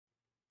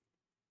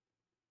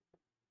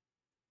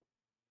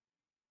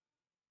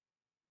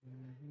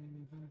सो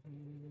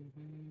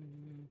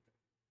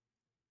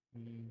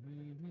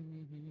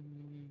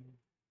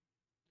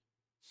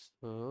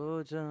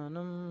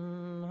जानम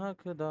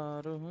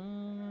हकदार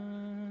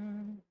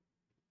हूँ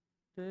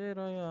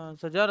तेरा यार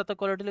सजा रहा था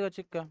क्वालिटी लगा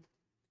चिक्का.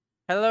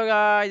 Hello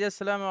guys,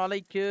 assalamu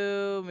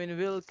alaikum and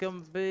welcome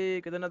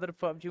back with another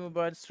PUBG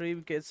Mobile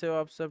stream. कैसे हो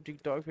आप सब?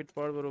 ठीक ठाक फिट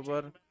फाट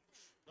बरोबर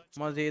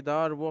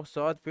मज़ेदार वो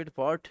साथ फिट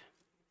फाट.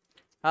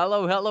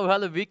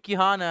 हेलो विक्की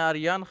खान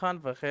आर्यन खान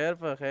बखैर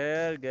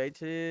गए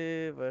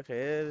थे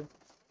बखैर.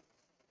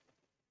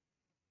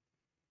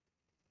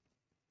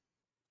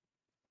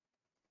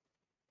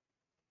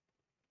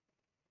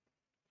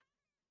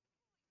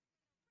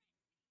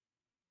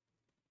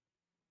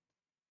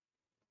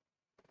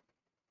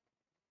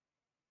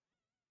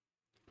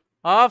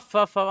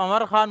 Of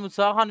Amar Khan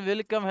musa Khan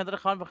welcome. Haider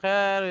Khan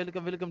बखैर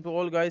welcome to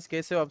all guys.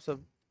 कैसे हो आप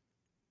सब?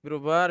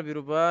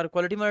 बिरुबार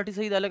क्वालिटी मालिटी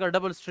सही डालेगा.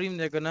 डबल स्ट्रीम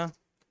देखना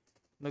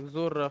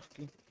जोर रख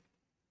की.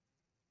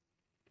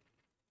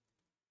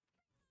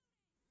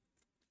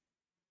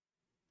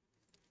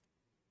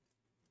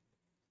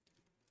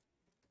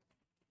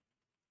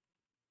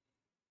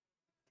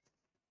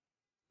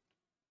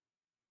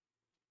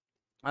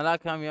 अल्लाह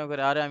कामयाब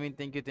करे. अरे अमीन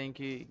थैंक यू.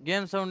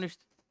 गेम साउंड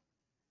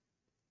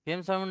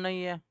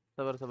नहीं है.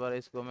 सबर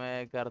इसको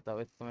मैं करता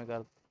हूँ.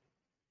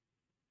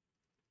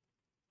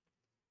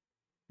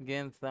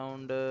 गेम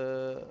साउंड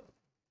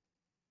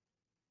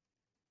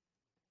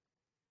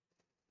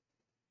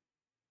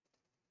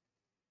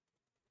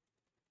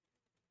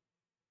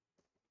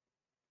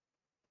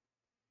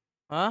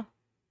हाँ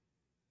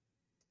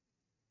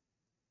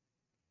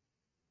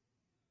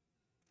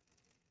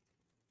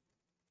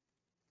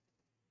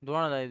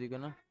दोबारा लाई दी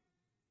ना.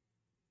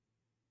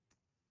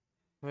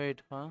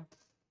 वेट हाँ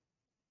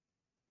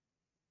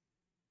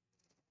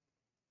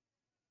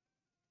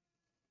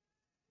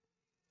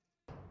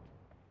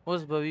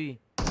उस भवी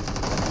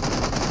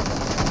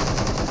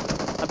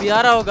अभी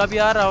आ रहा होगा.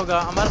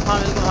 अमर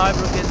खान वेलकम. हाय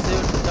ब्रो कैसे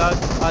हो? ठीक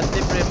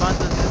आतिफ रहमान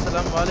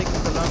सलाम वालेकुम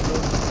सलाम ब्रो.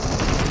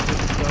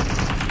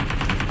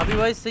 अभी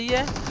वॉइस सही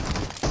है.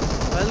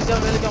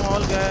 Welcome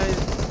all guys.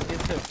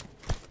 कैसे हो?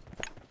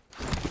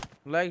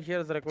 लाइक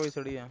शेयर जरा कोई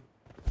सड़ी है.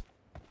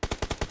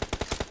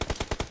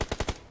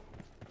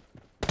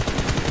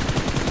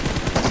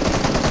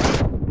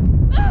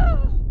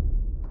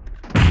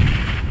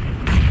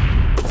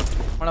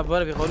 बड़ा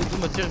बर भी खोली तुम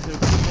बच्चे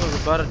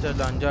बार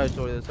चला अंजाय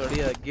छोड़ दे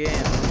सड़िया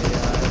गेम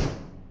यार.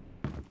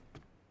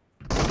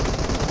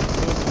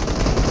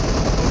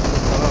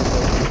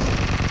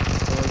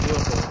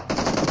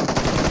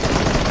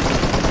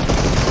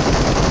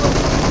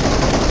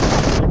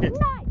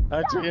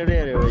 अच्छा कर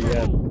रहे हो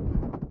यार.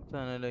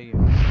 चलने लगी.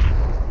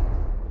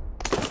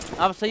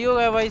 अब सही हो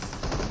गया वॉइस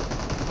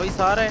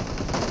आ रहा है.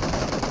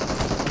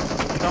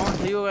 साउंड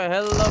सही हो गया.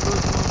 हेलो ब्रो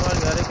तुम्हारे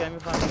घर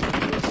कैमरे पानी.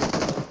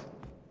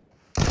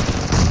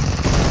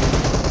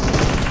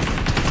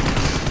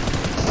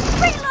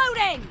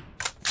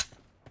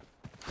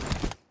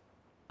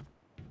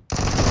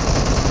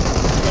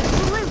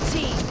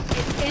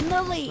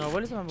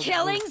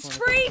 Killing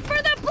spree for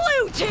the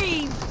blue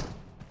team.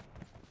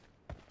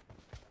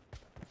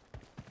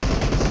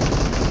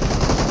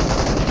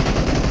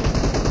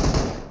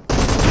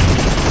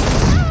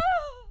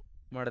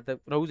 मरते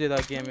रोज़े दा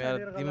कि यार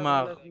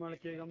दिमाग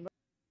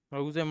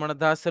रोज़े मर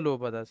दासल हो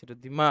पता सिर्फ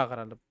दिमाग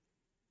खराब.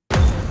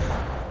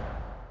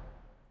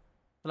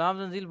 सलाम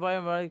तंजील भाई.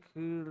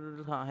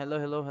 हाँ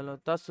हेलो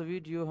तस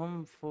वीडियो हम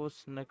पोस्ट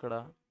न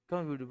करा.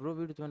 कौन वीडियो ब्रो?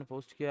 वीडियो तो मैंने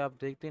पोस्ट किया आप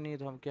देखते नहीं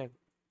तो हम क्या.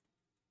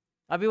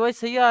 अभी वही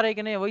सही आ रहा है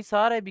कि नहीं? वही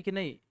आ रहा है भी कि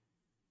नहीं?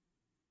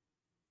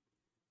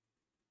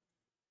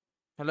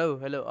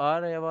 हेलो आ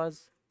रहा है आवाज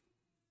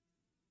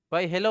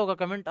भाई. हेलो का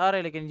कमेंट आ रहा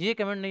है लेकिन ये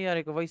कमेंट नहीं आ रहा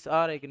है कि वॉइस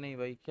आ रहा है कि नहीं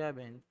भाई. क्या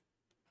बहन.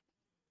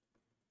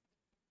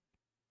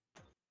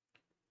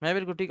 मैं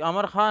बिल्कुल ठीक.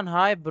 अमर खान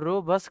हाय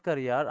ब्रो बस कर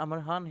यार.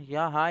 अमर खान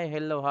या हाय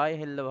हेलो भाई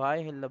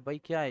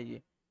क्या है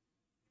ये?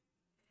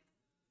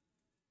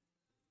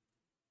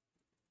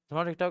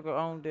 तुम्हारा TikTok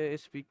account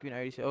speak queen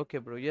ID से. Okay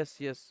bro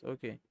yes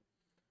okay.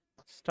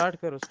 Start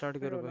करो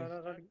भाई.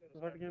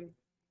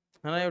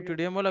 है ना ये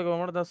टीडीएम वाला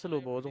गवर्नमेंट 10 लो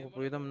बहुत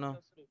कोई दम ना.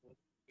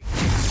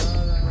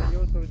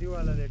 यो सऊदी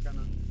वाला देखा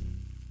ना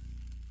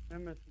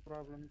एमएस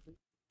प्रॉब्लम थी.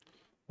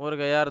 और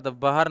गया यार द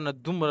बाहर न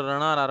दुम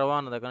रणा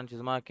रवान द कन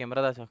चीज मा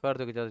कैमरा दा कर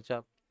दो कि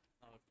चाप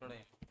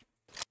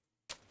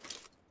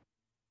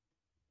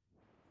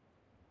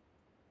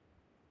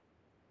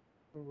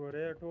तो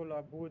गोरे टोल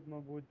अबूद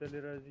मबूद दले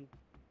राजी.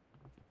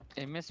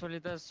 एमएस वाली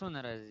तो सुन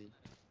राजी.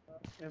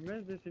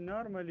 एमएस जैसे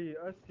नॉर्मली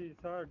 80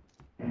 60 और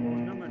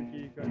नंबर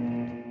की कर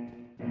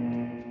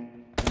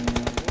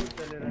अबूद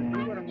दले राजी.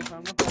 और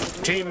मुखामा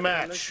team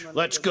match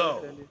let's go.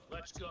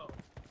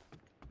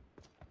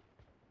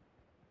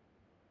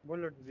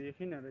 Bullet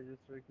देखी ना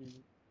रजिस्टर की.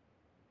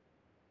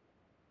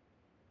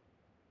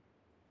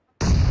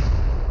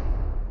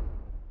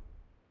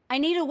 I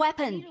need a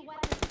weapon.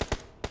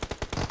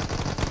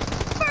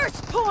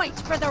 First point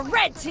for the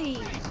red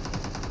team.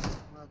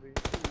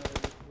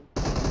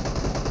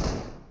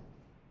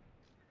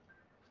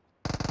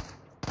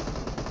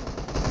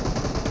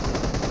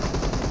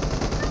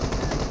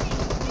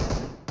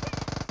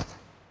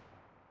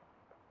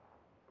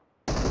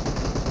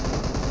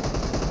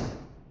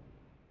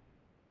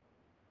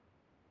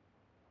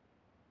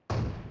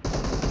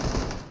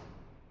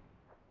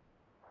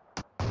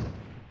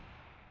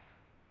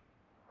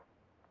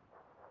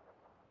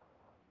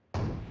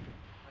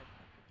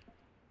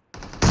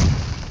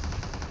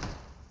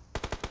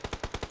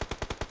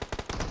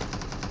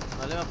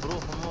 Alema bro,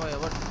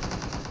 what?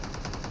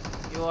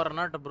 You are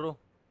not bro.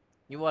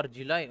 You are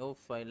July. Oh,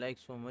 I like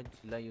so much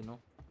July, you know.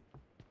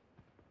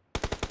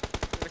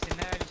 بس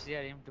الناس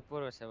يعني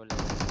متبور ولا ولا.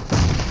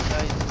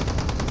 Guys,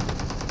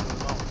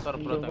 no, sir,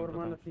 brother. دور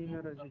مال فينا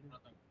رجل.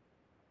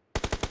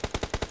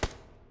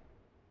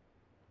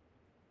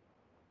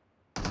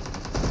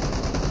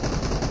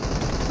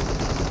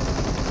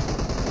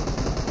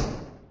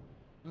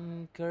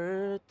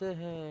 करते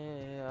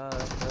हैं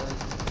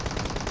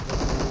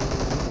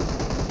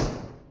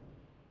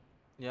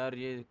यार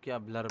ये क्या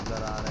blur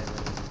blur आ रहा है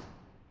भाई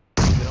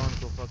background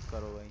को fuck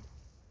करो भाई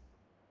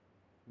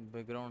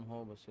बैकग्राउंड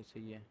हो बस ऐसे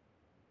ही है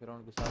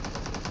बैकग्राउंड के साथ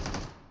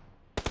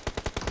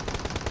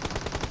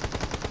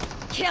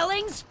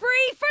Killing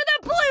spree for the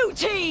blue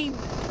team!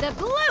 The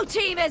blue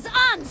team is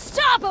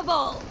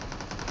unstoppable!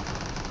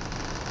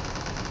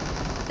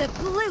 The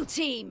blue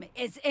team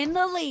is in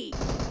the lead.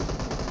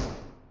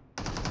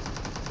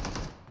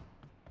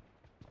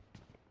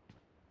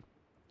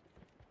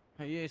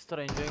 ये इस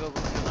तरह एंजॉय का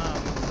कुछ ना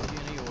ये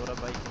नहीं हो रहा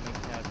भाई कि मैं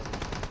क्या करूं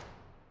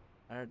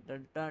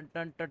टन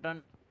टन टन टन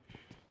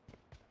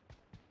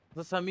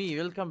तो समी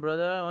welcome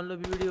brother on the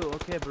video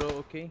okay bro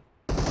okay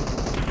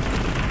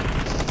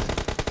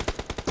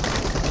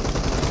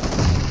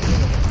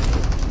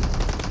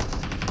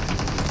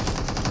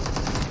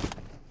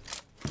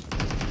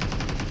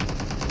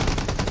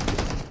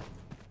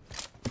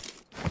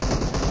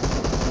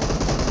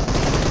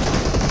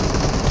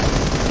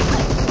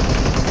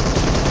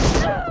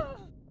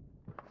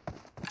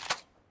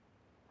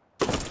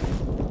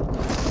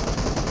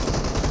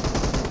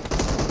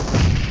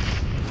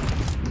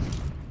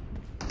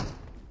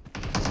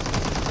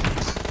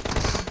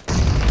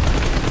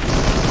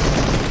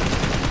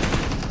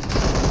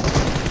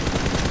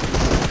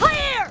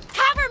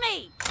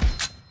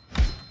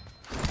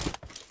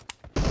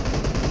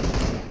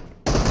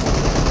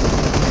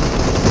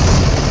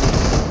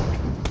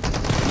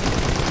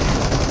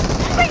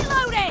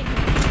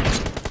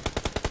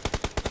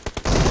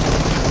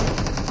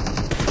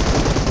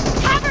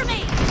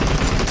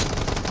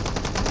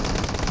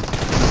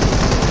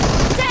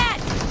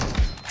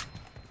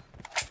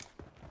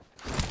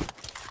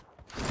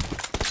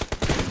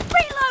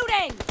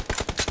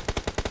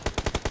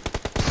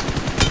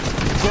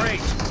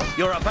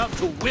You're about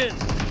to win!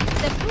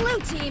 The blue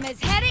team is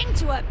heading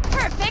to a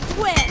perfect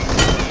win!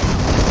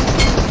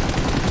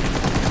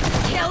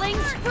 Killing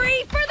spree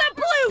for the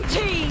blue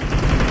team!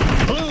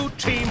 Blue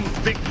team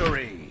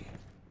victory!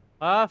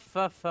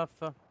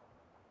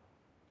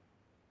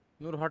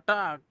 Nur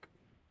hatak.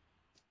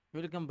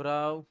 Welcome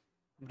bro.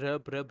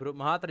 Bro.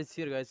 Mahat is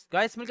here guys.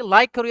 Guys मिलके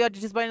like करो यार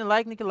जिस भाई ने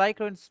like नहीं किया like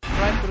करो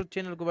subscribe करो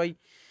चैनल को भाई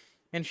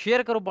and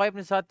share करो भाई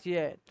अपने साथ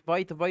ये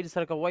भाई तो भाई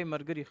सर का भाई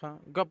मर गई खां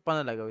गप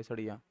पाने लगा भाई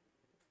सड़िया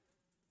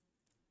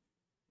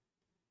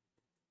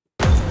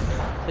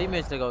सही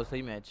मैच लगाओ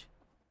सही मैच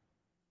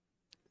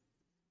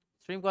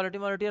स्ट्रीम क्वालिटी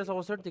मालिटी यार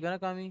 67 थी ना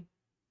कामी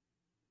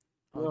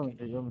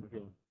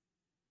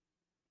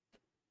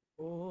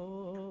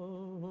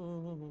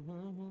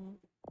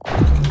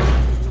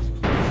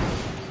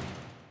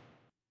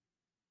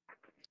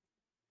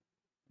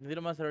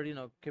Virma already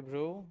know. Okay,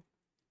 bro.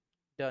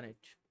 Done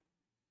it.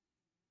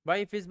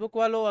 भाई फेसबुक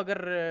वालों अगर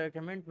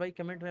कमेंट भाई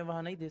कमेंट में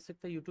वहाँ नहीं दे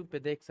सकते यूट्यूब पे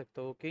देख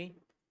सकते हो okay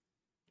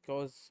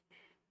because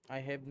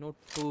I have note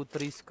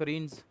 2-3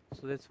 screens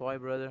so that's why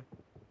brother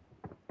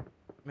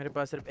मेरे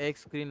पास सिर्फ एक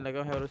स्क्रीन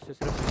लगा है और उससे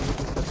सिर्फ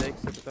यूट्यूब पे देख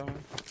सकता हूँ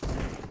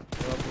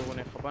तो आप लोगों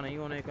ने खपा नहीं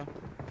होने का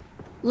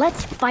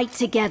Let's fight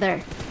together.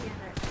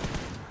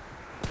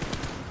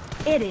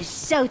 It is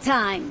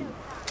showtime.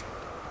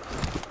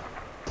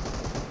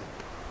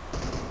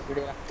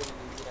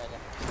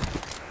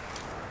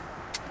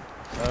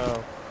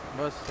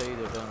 बस सही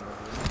दे डन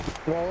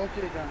वो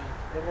ओके जान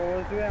वो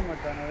है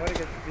मत ना वर्ग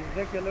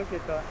पिज्जा किलो के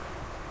था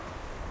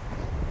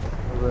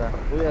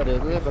वो यार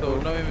ये तो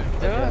ना में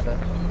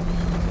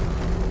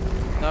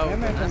ना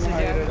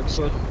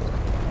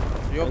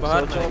यो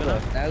बाहर चला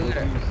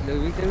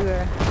Lebih tu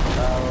lah.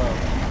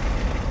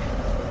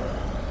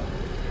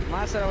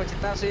 Masalah macam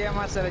tak saya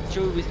masalah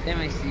cubis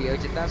MSC,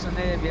 macam tak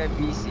sana biar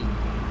BC.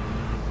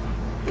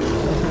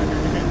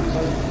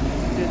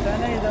 Kita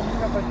ni zaman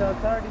ka pasal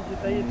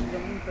kita itu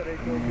zaman sere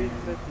cubis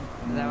besi.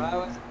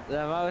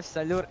 Lawas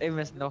salur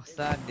MS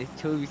Nohsan de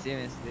cubis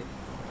MS de.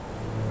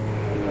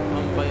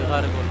 हम भाई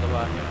घर को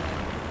दबा के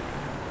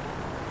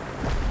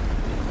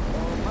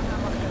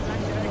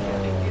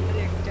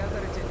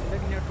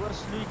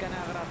Lui kana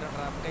agar ada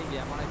rap kayak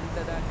dia mana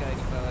kita dah ke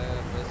di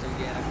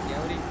bagian anak dia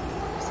ori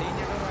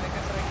sehingga orang mereka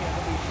terang dia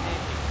lebih ini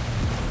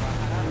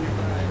baharan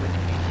itu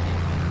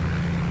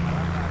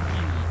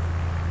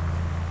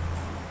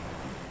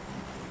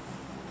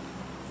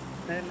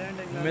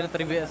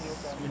military base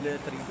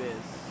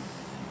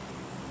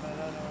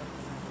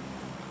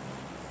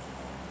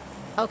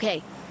Okay.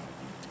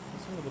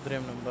 इसमें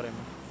बुद्रेम number है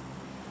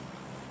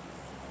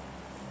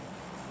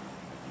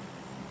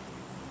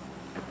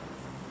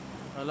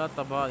अल्लाह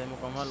तबाह है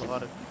मुकम्मल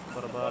गर्क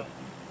बर्बाद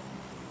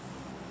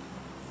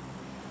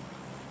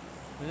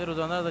मुझे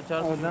रोजाना था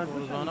 400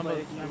 रोजाना बस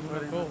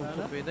को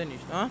उसको पैदा नहीं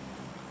हां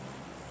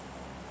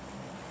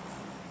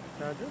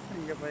राजू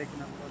सिंह बाइक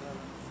नंबर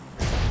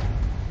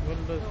बोल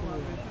तो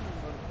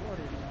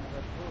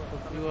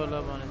वाला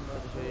बने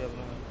सही आप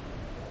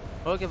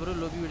लोग ओके ब्रो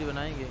लॉबी वीडियो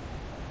बनाएंगे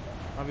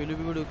अभी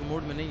लॉबी वीडियो के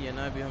मोड में नहीं है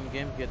ना अभी हम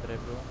गेम खेल रहे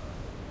ब्रो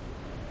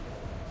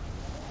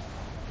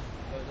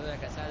तो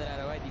Cassandra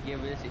era di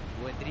game si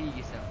può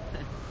trigisa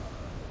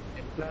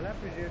लाला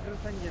प्रेडेटर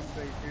संग गेम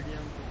का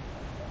स्टेडियम पे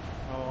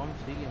हम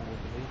सही गेम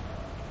खेल रहे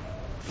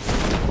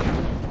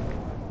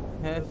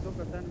है तो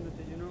कथन में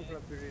से जिनो का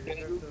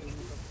प्रेडेटर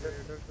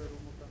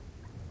रूम का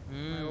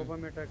मैं ओपन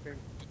में टैग कर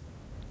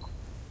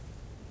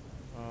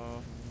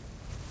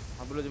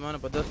अब लो जमाना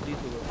 10 लीड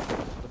होगा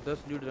 10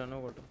 लीड रन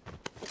होगा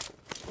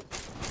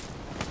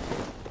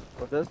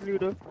तो 10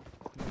 लीड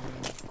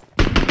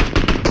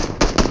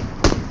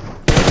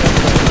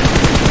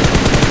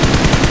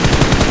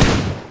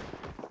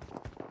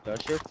क्या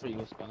शेप फ्री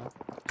उसका ना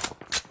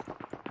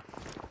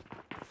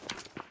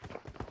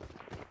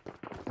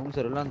हम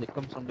सर लान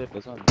कम संडे पे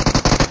सा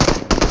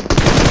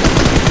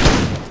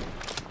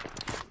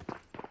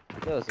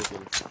क्या से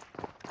फिर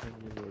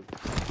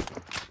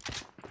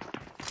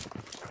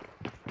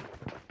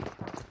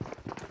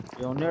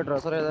ये नेट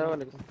रसर है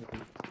वाले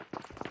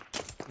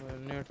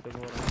नेट से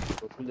हो रहा है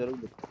तो फुल जरूर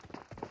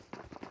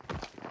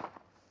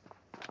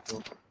तो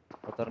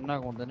खतरनाक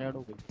होता नेट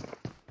हो गई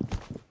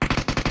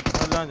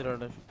अल्लाह जरा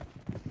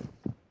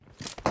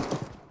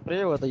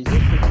प्रे होता इसे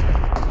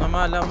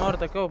ما لا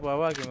مرته كو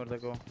باواكي مرته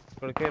كو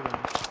كل كيف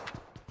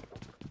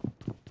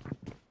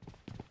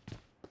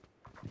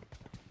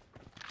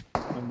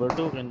نمبر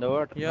 2 in the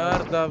what यार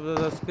द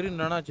स्क्रीन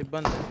रहना चाहिए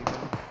बंद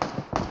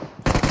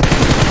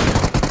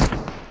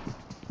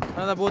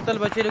هذا बोतल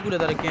बचे ले कुल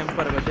दार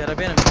कैंपर बचे रे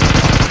बेन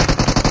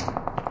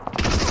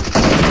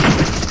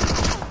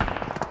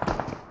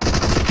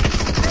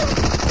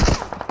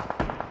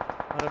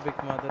अरबिक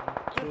मदर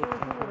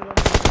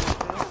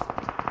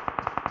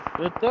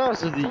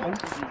التاسع دي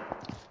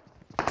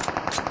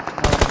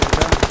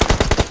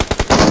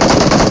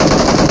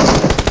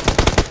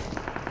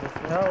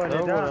يا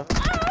ولدا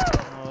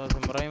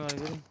مراي ما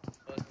يقول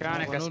كان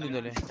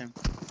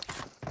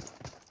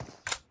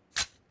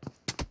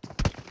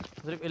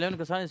सिर्फ 11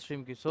 का साइंस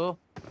स्ट्रीम की सो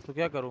तो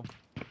क्या करूं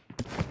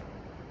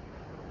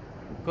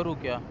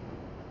क्या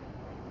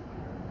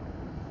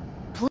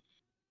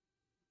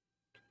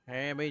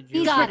है भाई जी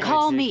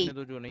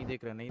तो जो नहीं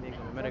देख रहा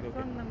मेरे को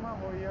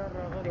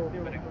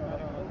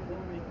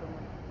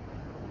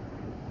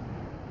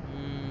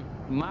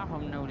ما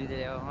فهمنا وليد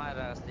ما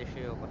रास्ते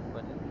से हो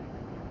पर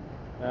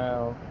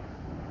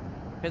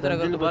फिर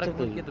अगर दोबारा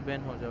खुद के तो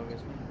बैन हो जाओगे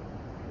इसमें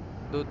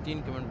 2-3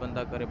 कमेंट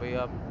बंदा करे भाई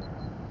आप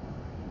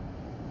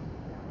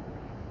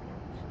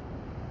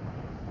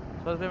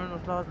फर्स्ट पेमेंट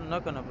मसला ना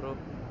करना ब्रो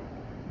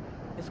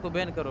इसको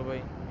बैन करो भाई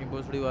ये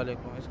भोसड़ी वाले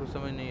को इसको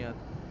समझ नहीं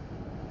आता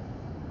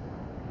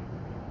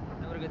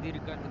नंबर का दी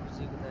रिकॉर्ड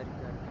किसी को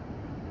रिकॉर्ड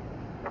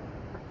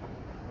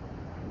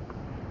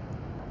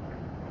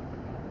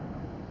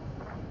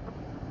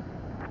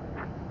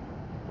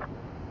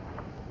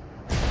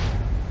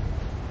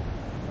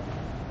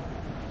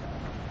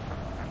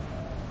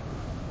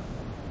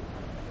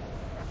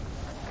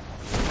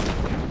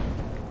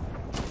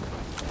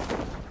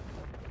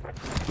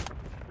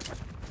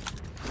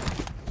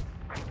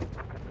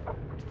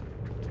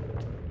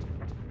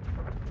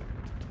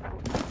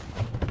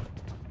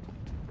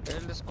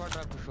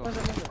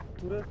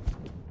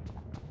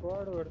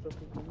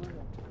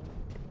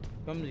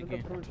कम लिखे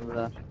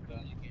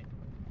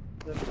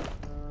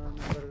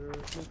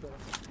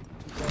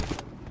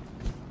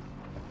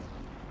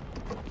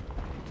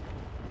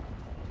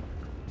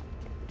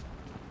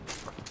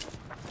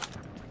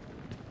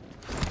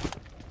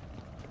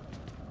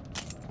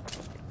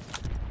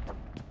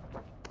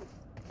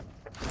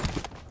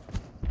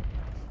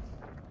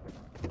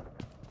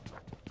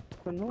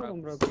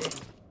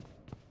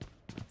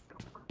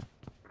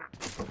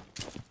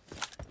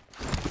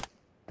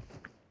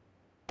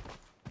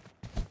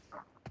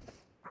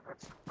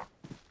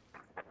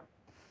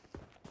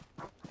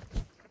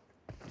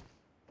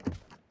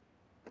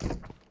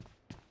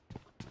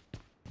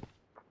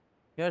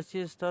यार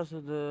चीज तासु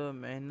द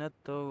मेहनत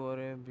तो और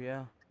बिया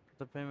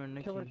तो पेमेंट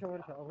नहीं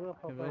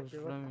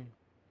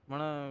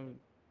मना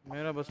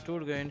मेरा बस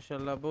टूट गया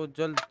इंशाल्लाह बहुत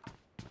जल्द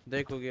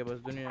देखोगे बस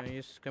दुनिया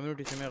इस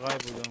कम्युनिटी से मैं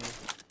गायब हो जाऊंगा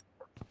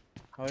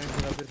और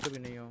इंशाल्लाह फिर कभी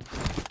नहीं आऊंगा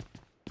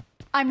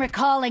I'm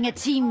recalling a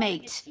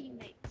teammate.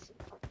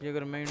 ये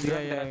अगर मैं इंडिया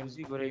या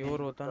कहीं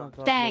और होता ना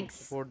तो आप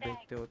सपोर्ट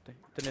देखते होते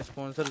इतने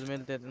स्पॉन्सर्स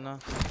मिलते थे ना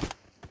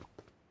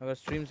अगर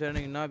स्ट्रीम से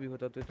अर्निंग ना भी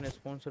होता तो इतने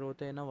स्पॉन्सर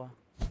होते हैं ना वहाँ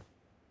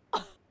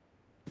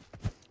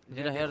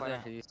जरा हेयर दे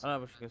अरे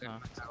बस के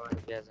साथ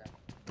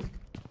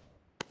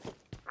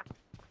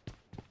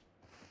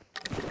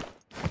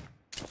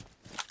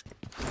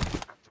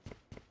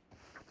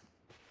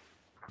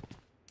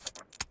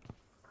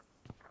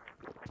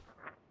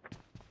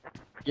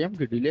गेम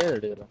की डिले है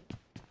डेरा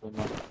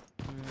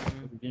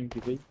गेम की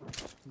भाई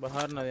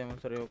बाहर ना दे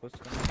मुझसे कुछ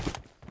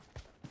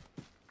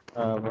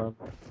का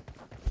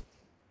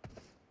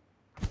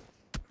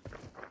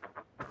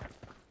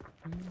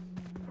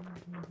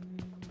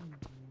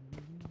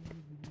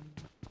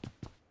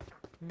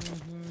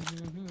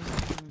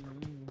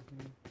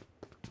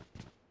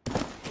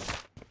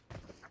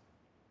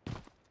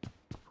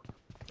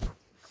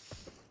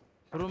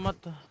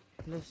मत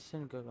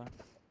लिसन का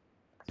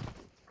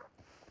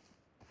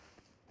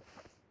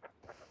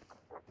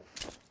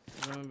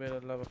मैं बेर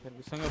अल्लाह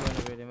बखैर संग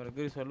बने बेरे मेरे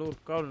गिर सलूर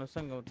काल न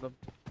संग मतलब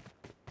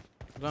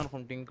जान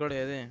खुम टिंकड़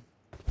है दे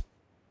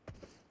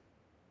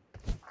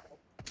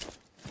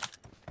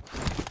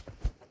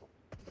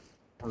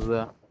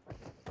अल्लाह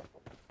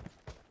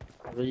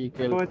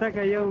vehicle کوته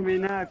که یو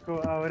مینا کو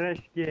او رش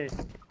کې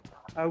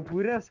او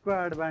پوره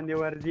سکواډ باندې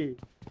ورځي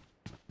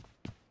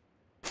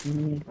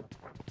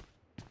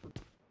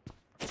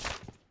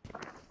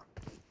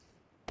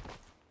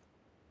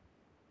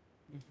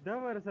دا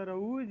ور سره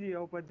وځي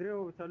او په درو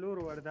څلور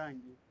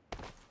وردانګي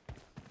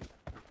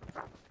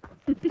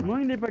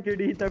مونږ نه پکې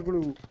ډی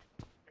تکړو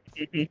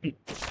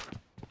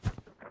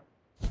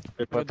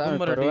पता है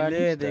दुमरा परवाह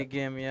डिले नहीं दे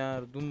गेम यार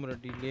दुमरा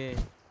डिले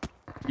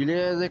डिले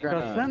ऐसे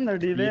करना کسن د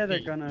ډیلی ده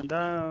کنه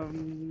دا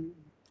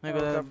मैं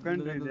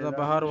कहता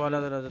बाहर वाला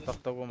दरा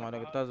तख्ता को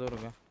मारेगा ताज़ोर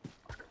का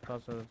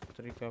ताज़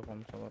तरीका कौन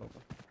सा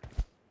करोगा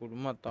कुल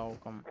मत आओ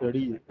कम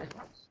स्टडी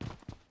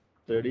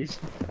स्टडी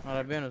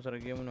अरे बेनो सर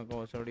गेम ना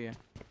को सड़ी है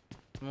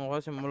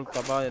मुझे से मुल्क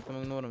तबाह है तुम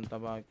नूरम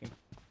तबाह की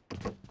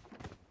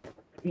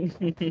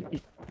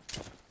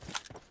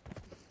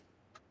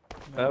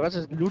बस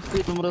लूट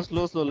पे तुमरा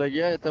स्लो स्लो लग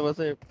गया है तब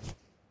ऐसे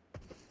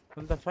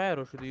انت فاير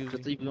وشو دي يوزي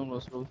تصيب لهم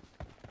स्लो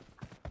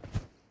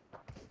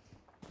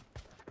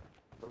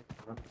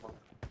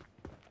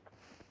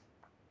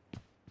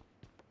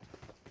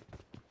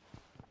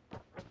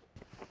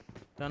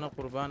انا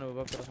قربان ابو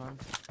بكر خان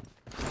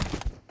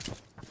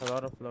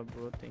خلاص لا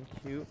برو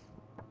ثانك يو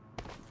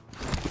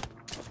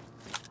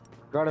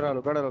गाड़ी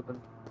डालो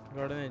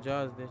गाड़ी ने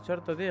जहाज दे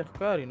शर्त दे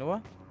ښکاری نو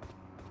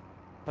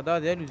خدا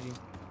دې لوزي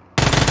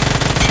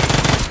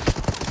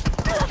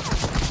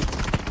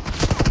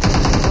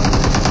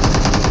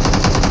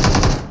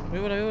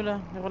ویولا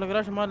يقول لك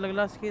راش مال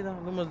لاس كده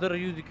لو مصدر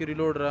يوزي كي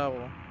ريلود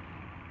راغو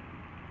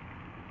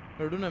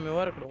هډونه مې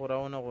ورکړ خو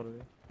راونه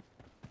غورځي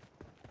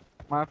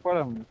ما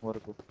کولم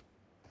ورکو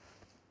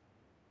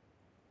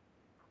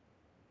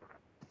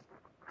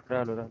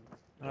डालो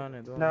نه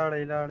دوه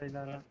لاړې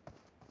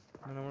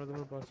انا مړ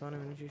دمر پاسانه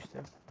مې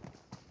نشته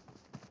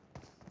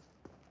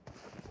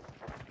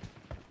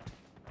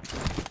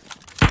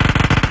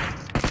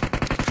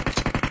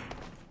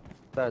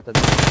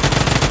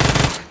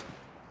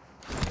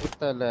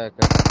está la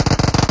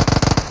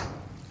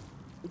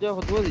ya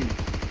خطوه دي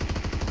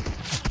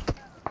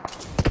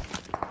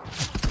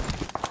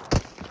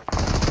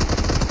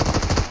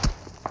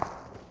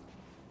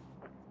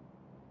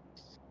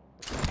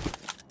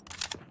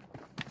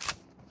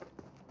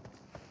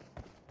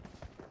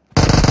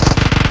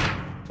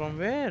from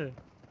where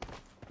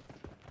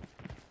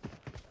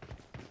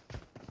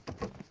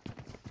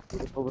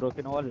Bro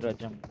que no vale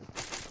rajam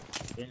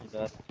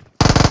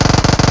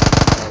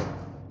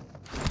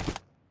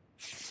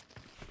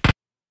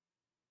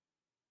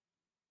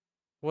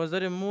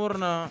وزر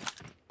مورنا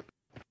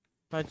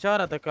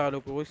چاره تکالو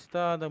کو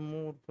استاد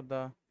مور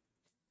خدا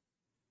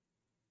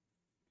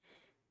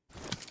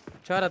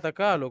چاره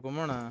تکالو کو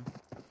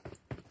مړه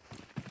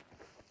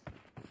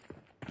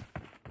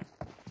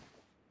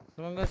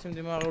څنګه سم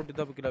دماغ او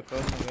دب کې لا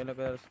کول نه غلا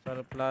کړ ستار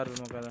پلار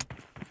نو کړه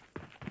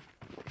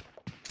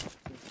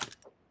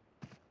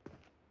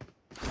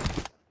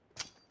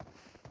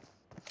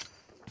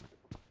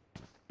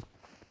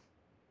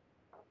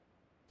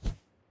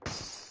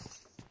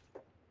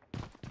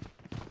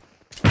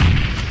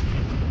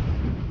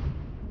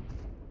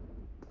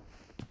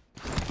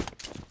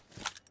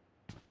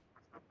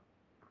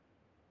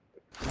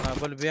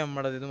بل بیا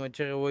مړه دې دومره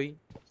چغې وایي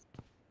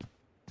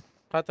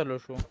قتل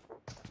وشو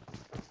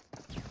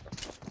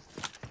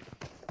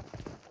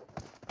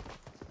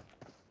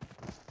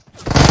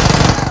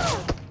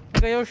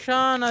لکه یو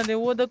شانه دی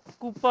و د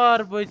کوپار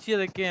بچی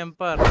د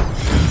کیمپر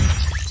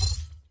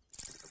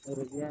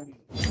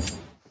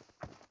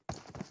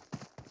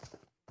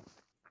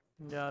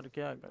यार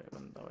क्या करे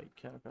बंदा भाई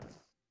क्या करे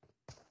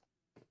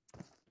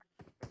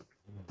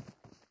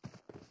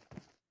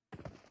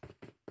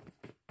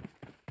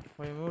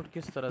भाई मूड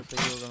किस तरह से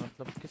होगा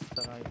मतलब किस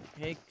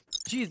तरह एक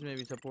चीज में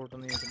भी सपोर्ट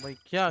नहीं है तो भाई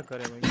क्या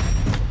करे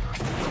भाई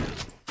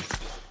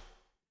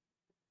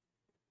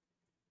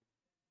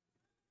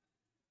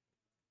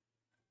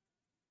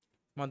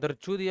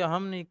मदरचूदिया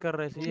हम नहीं कर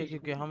रहे सही है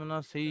क्योंकि हम ना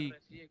सही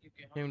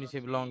फैमिली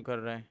से बिलोंग कर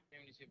रहे हैं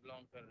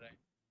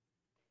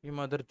ये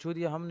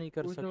मदरचूदिया हम नहीं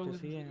कर सकते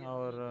सही है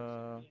और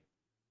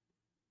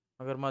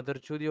अगर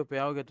मदरचूदियों पे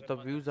आओगे तो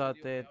तब व्यूज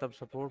आते हैं तब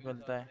सपोर्ट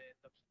मिलता है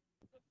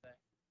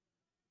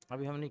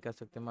अभी हम नहीं कर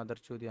सकते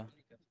मदरचूदिया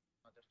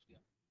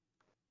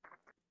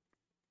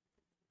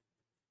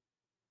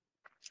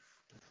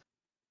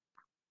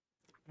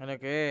अरे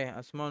के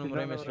आसमान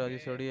उमरे में सराजी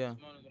सड़िया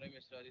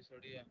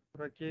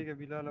रखिएगा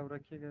बिलाल और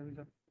रखिएगा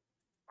बिलाल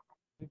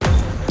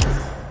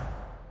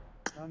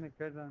हमें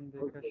कर रहा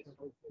देखा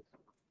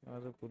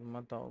यार कुल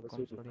मत आओ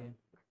कम सड़िया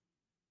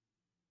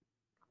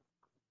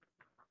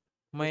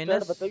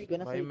माइनस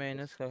भाई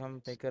माइनस का हम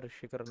पैकर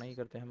शिकर नहीं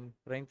करते हम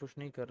रैंक पुश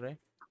नहीं कर रहे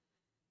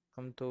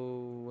हम तो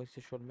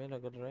वैसे शॉट में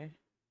लग रहे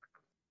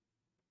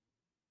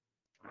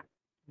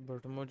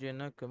बट मुझे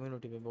ना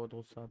कम्युनिटी पे बहुत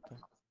गुस्सा आता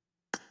है।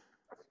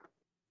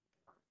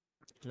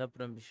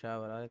 लपरम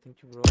पिशावर आई थिंक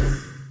ब्रो।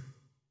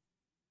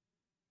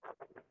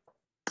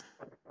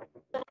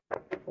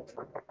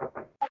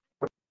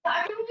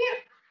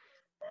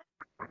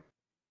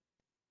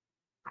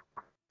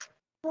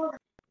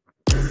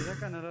 إذا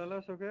كان لا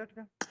سوكيتك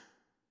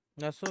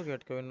नसो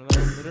गेट का ना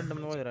मेरे डम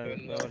नवाज रहा है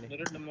पे वाली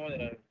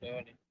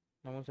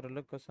नमो सर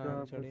लग का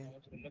सान चढ़ी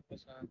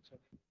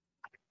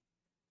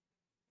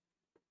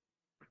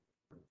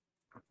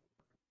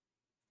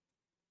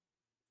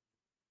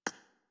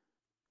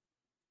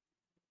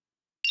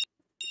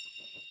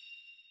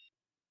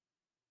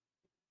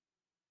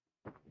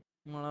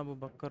माना अबू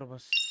बकर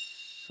बस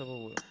सब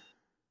हुआ।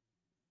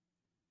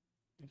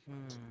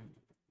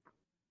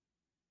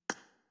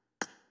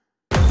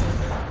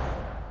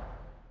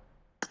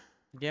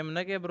 गेम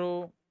ना के ब्रो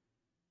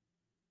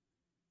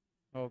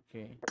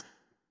ओके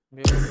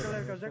كلا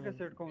كذا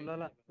كسرتكم لا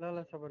لا لا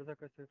لا صبر ذا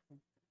كسرتكم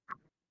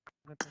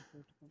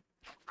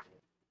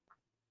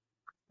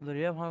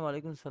दरिया भाई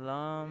वालेकुम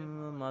सलाम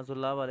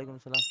माजुल्ला वालेकुम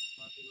सलाम।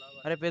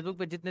 अरे फेसबुक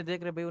पे जितने देख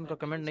रहे भाई उनका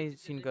कमेंट नहीं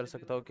सीन कर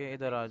सकता ओके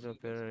इधर आ जाओ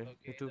फिर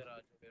यूट्यूब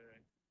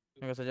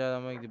में सजा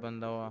मैं एक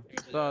बंदा हुआ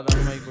तो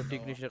मैं को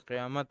टिकनी से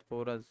क़यामत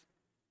पोरस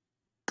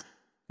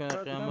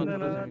क़यामत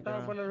تا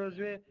بل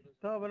روزوی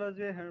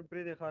هند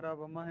فری دی خراب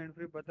ما هند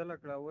فری بدل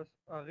کړه اوس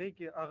هغه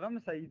کې اغم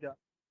صحیح ده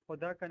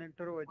خدا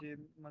کنیکټر وجه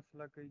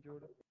مسله کوي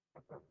جوړ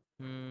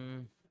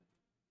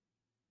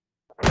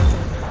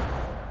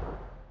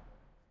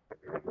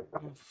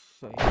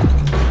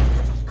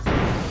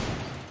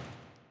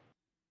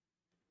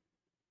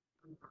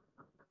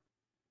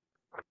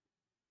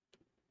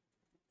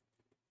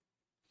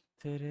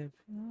तेरे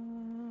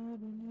प्यार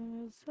ने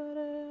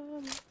सरे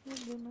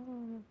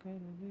गुनाह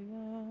कर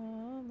दिया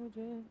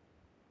मुझे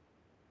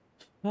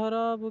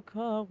शराब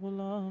का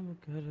गुलाम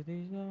कर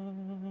दिया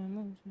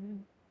मुझे।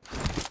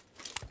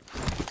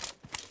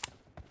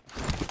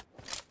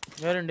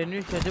 यार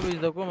इंडोनेशिया जब इस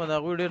दको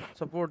मदागुई डेर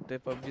सपोर्ट थे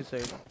पबजी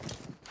साइड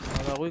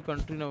मदागुई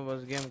कंट्री ना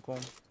बस गेम को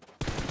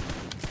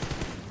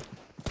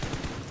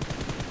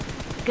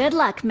Good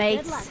luck,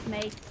 mates.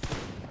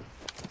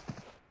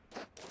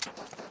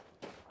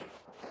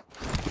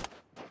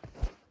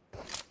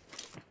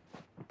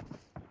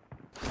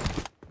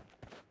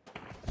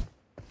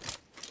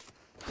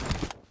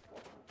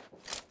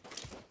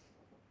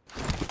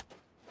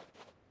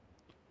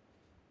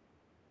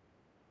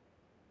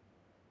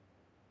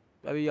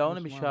 अभी आओ ना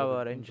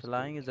बिशावर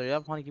इंशाल्लाह आएंगे ज़रिया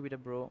खान की बेटा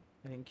ब्रो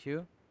थैंक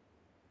यू।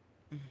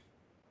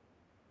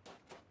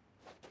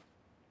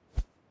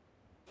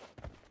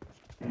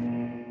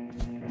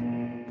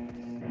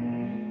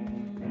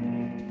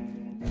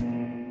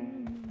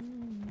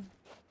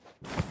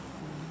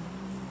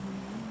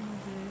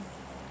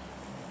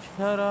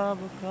 शराब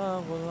का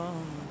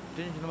गुलाम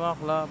tension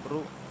Makhla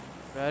bro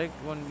direct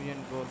 1 million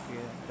गोल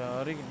किया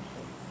डायरेक्ट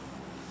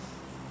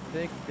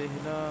देखते ही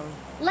ना।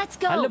 Let's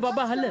go. हल्ले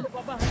बाबा हल्ले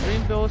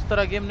स्ट्रीम पे उस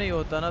तरह गेम नहीं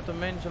होता ना तो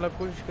मैं इंशाल्लाह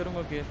कोशिश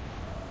करूंगा कि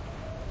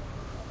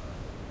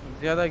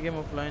ज़्यादा गेम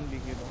ऑफलाइन भी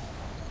खेलूं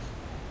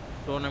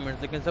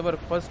टूर्नामेंट लेकिन सबर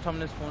फर्स्ट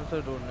हमने स्पॉन्सर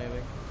ढूंढना है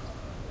भाई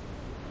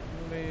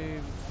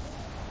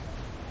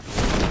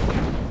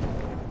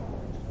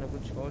ना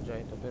कुछ हो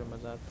जाए तो फिर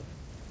मजा आता है।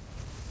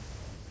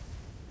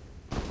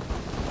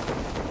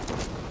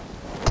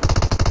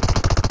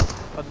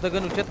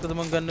 अद्दगन उचत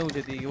कदमंगन ने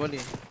उचती ये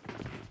वाली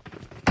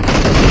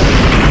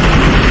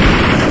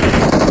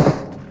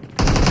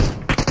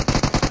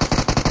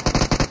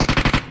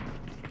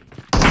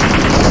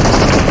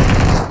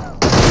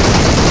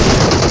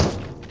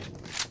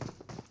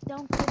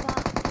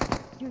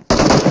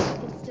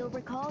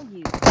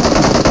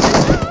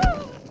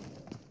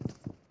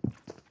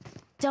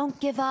Don't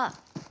give up.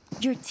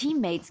 Your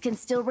teammates can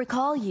still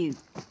recall you.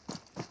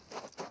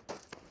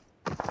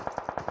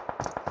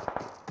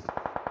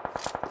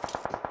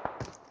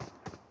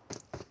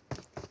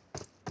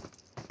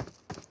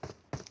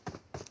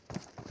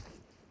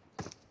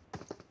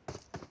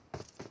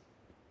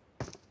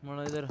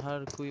 मना इधर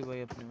हर कोई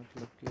भाई अपने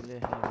मतलब के लिए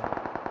है।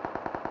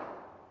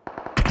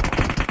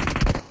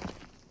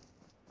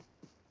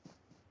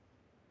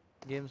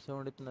 गेम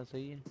साउंड इतना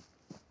सही है।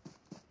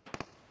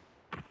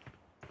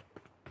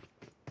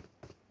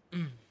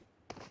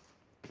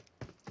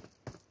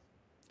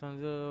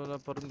 Tanzil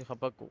perlu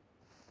dihapaku.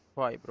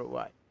 Why bro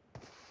why?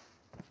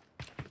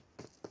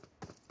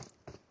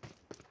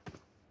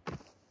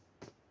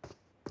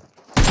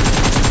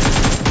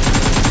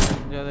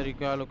 ज़्यादा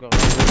रिकालो का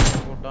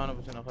कोटाना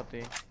पसंद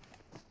खाते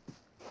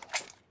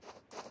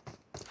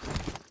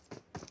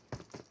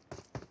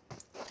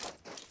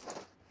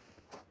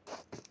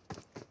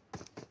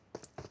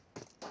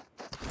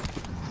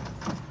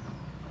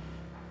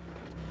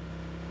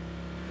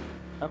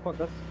Aku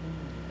atas.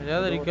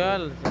 ज़्यादा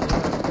रिकाल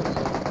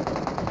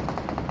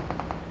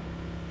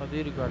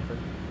अभी रिकॉर्ड कर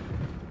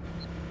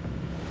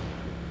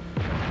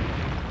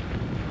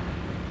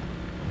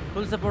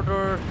full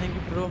supporter thank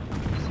you bro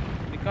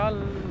निकाल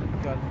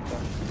निकाल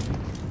निकाल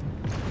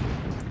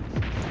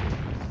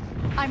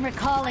I'm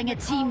recalling a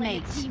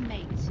teammate.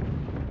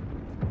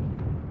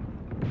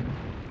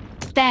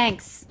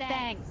 Thanks.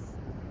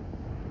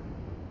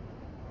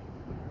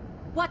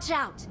 Watch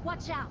out.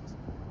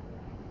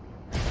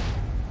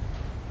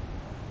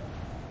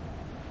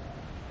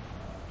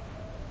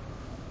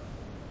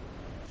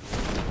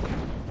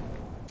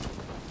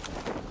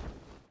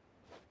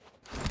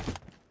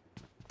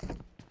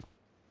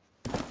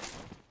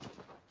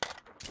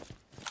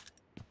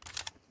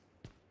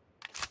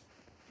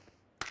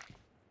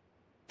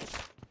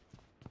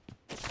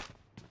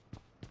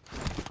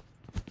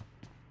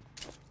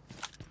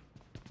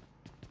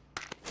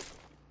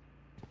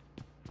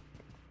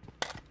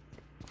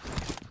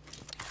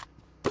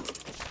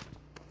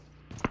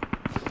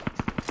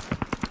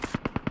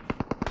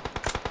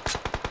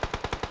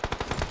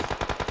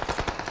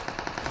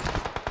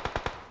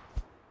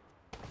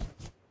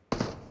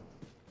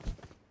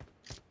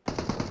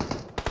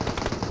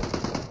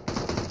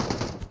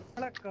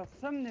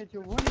 कसम ने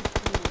जो वो नहीं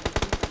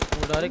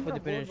वो डायरेक्ट पे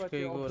फिनिश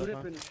कई गोल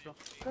था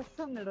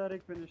कसम ने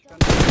डायरेक्ट फिनिश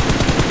करना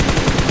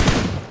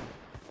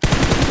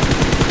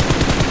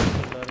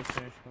डायरेक्ट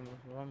फिनिश करना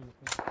हम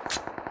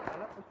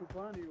अला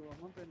सुभान यू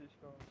हम फिनिश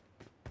का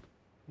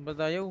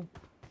बतायो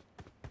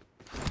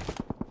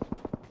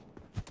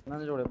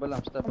ना जोड़े बल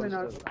हम स्टेप मैंने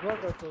वो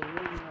तो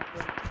ये ना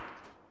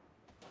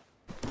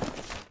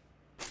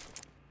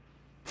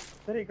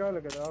तरीका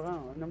लगा था हां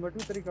नंबर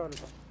 2 तरीका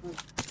लगा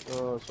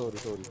Oh, sorry,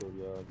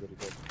 yeah, very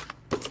good.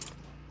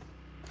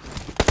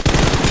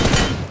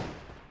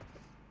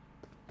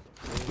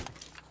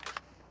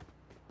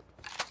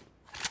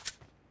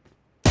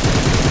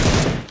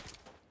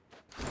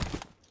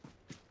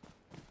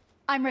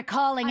 I'm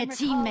recalling a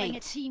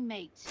teammate.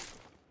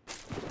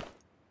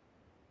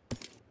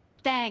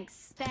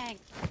 Thanks.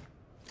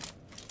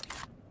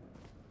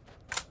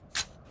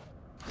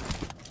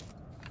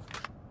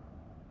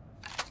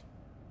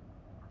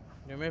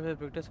 ये मैं फिर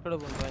प्रैक्टिस करो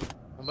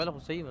मोबाइल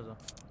खुद सही मजा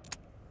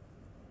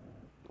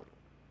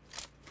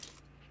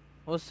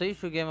वो सही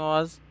शो गेम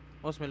आवाज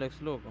उसमें लाइक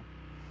स्लो को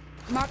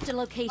Marked a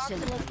location.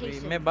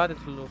 मैं बात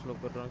स्लो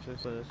कर रहा हूँ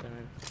इस वजह से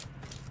मैं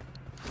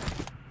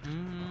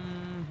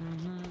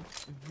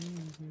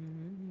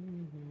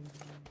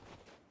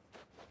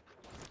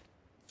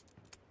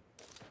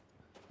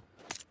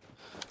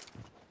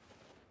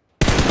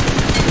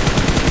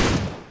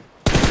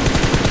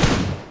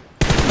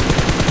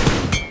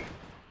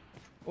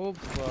ओ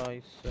भाई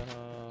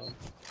साहब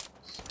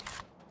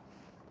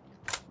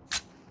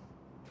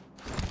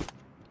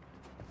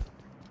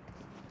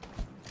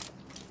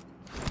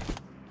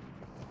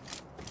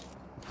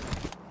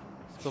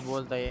इसको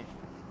बोलता है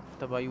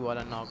तबाही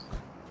वाला नॉक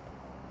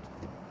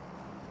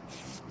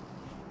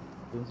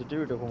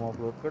सेंसिटिविटी को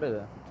अपलोड करे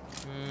दा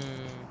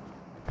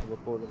वो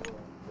कोड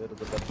वेर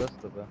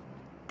जबरदस्त था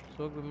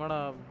सो भी मड़ा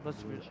बस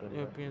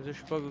ये पिंजश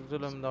पग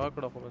जुलम दा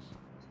कड़ा को बस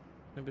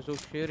मैं भी सो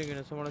शेयरिंग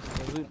ने समड़ा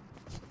से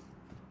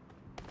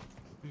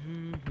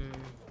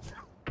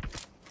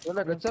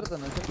वला गचरता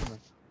ना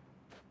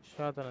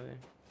शाता ना दे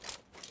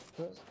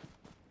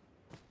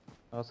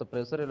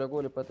सप्रेसर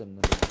लगो ले पता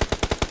नहीं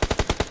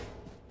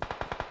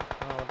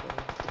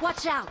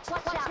Watch out.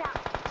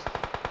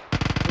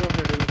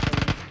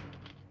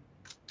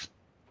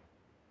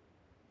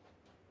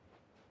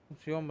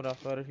 يوم راح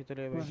خارج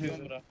تلعب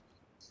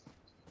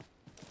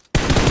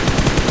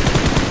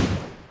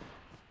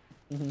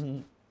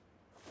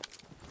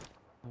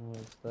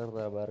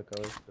استرى بارك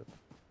الله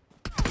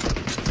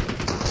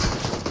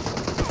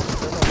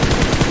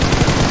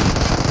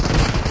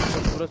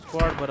पूरा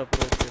स्क्वाड पर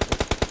अप्रोच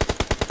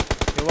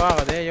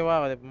ये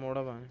वागा दे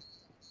मोड़ा बाने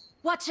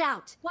Watch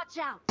out.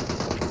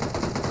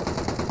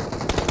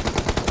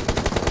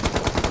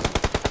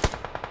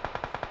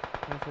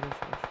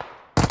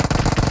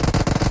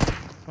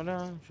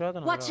 ولا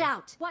شاطر Watch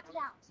out.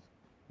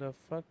 the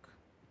fuck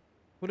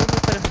पूरे में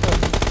तरफ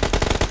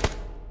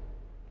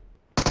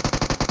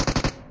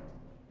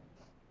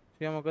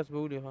فيها مقاس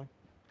بقول يا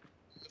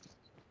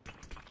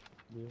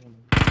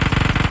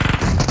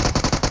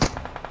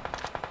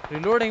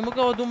reloading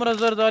مكا ودومره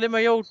زر ظالم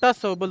یو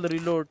ټاسو بل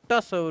reload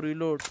ټاسو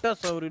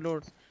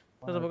reload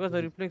تاسو بقاس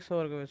reflex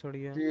ورګوي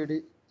سړیا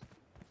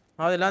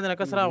هذا لاندې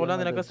کسر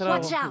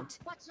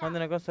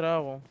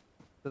راغو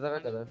تدغه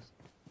کده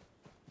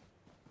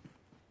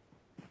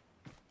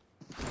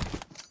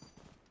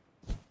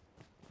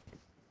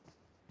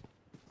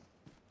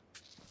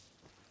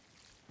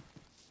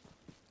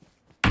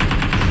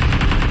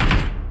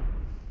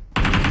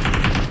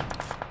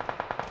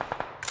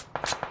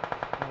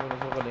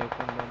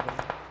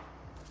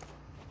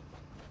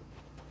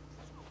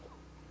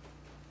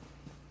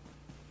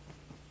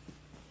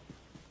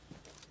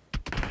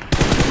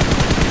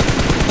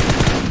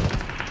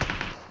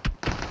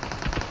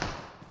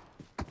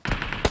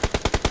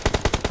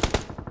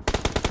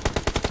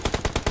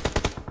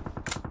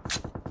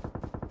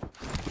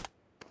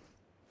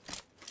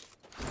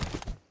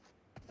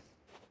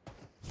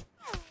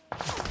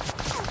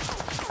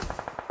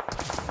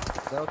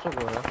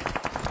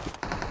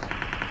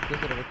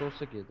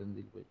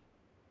تنزيل بي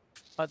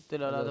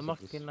قتل هذا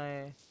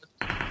مخكنا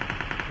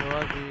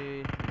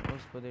جوازي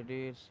اوس په دې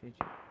ډیر سي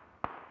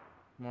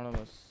مړه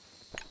بس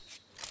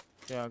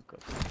क्या कर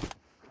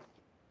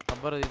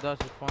खबर दे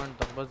 10 पॉइंट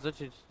तक बस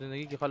ځکه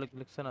जिंदगी کې خلک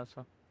لکسن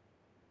اسا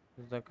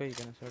زده کوي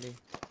کنه سړی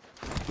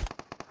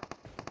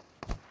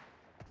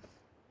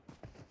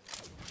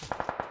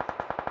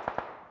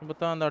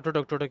بتا دا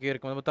ټټک ټټک یې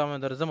کوم بتا مې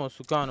درځم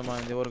سکان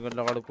باندې ورګ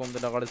لغړ کوم د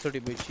لغړ سړی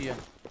بچیا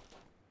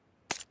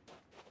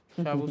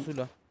شاب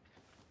وصوله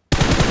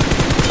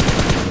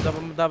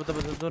دا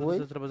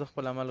زور سره بز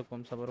خپل عمل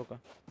کوم صبر وکا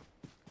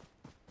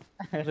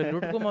زه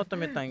لوټ کوم ته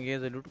مې تانګې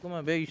زه لوټ کوم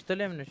به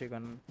اشتلم نشي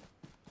کنه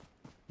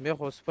به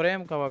خو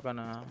سپریم کوا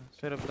کنه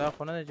صرف دا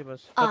خو نه چې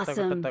بس تک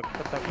تک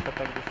تک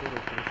تک د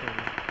شروع کړو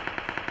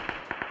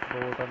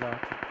بوټلا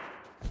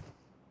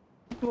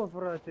تو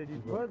افراته دي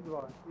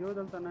ودوا یو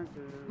دلته نه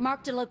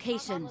Marked a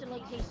location.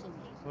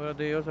 ور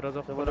دې یو سره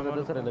زه خبره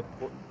ده سره لګ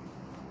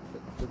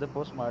د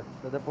پوسټ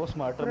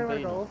مارټم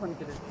کوي اوپن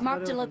کړي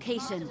Marked a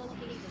location.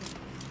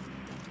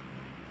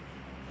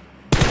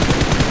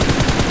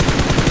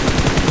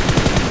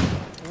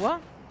 وا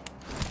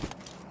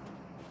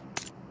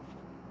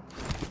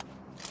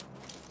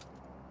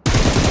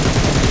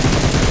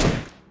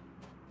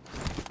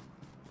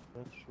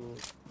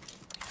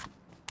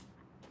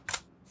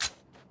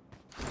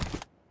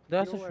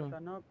دا څه شو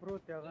نه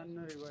پروت هغه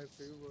نه ریوایو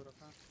کوي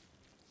ورخه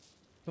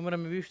کومره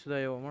مې ویشت دا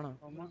یو مړه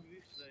او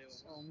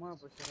ما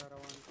په سره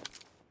روان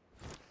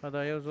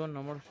دا یو زون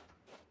نمبر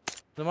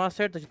زما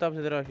سیټ ته کتاب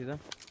سره راشي دا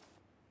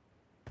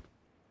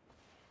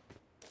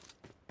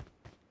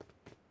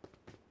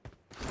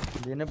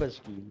دینه بچ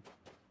کی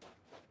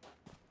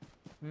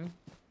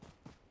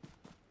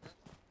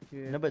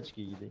نه بچ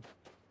کیږي دی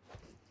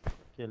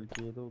کل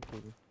کېدو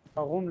کېدو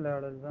هغه هم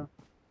لاړل ځه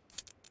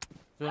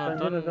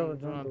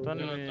جوناتان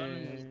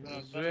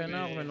زوی نه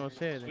خو نو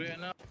سه دی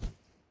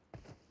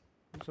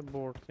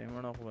سپورټ ته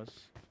مړه خو بس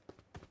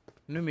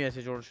نو مې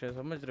اسې جوړ شي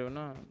سمجھ رہے हो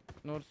ना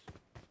نور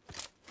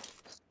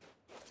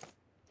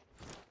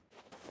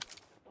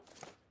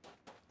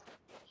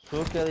سو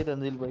کیا دی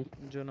تنزیل بھائی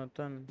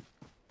جوناتان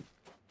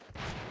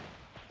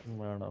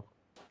مړه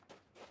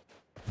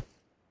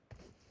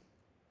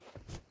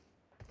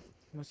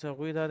مس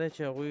هغوی دا دی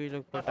چې هغوی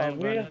لږ په ټایم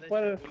باندې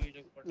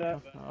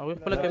هغوی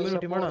خپله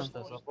کمیونټي مړه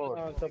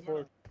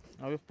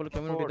هغوی خپل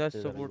کمیونټي داسې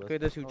سپورټ کوي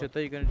داسې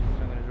اوچتوي که نه چې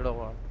څنګه زړه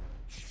غواړي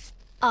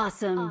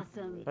Awesome.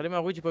 خالي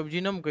هغوی چې پبجي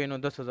نه هم کوي نو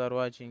 10,000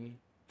 واچېږي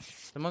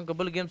زمونږ که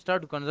بل گیم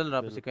سټارټ وکړو کنزل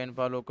راپسې کوي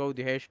انفالو کوو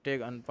د هیشټیګ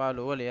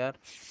انفالو ولې یار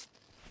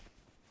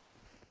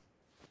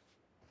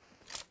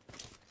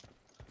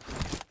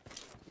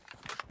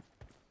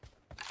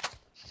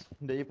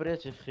دی پرې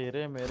چې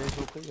خیره مېرې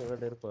سو کوي هغه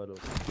ډېر فالو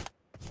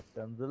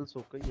کنزل سو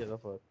کوي هغه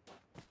فالو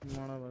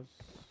مړه بس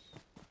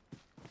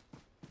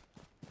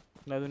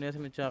دا دنیا سے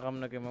مې چا غم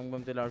نه کوي موږ به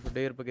هم ترې لاړ شو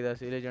ډېر پکې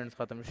داسې لیجنډس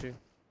ختم شوي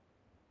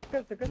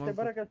کسته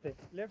برکسته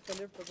لیفت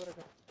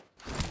برکسته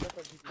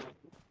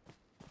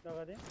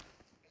دغه دی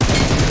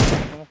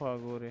کوم خوا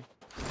ګورې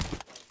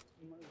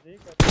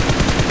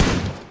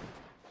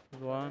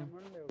ځوان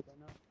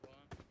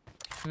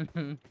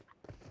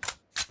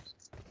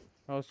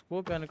او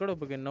سکوپ یې کړو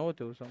پکې نه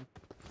وته اوس هم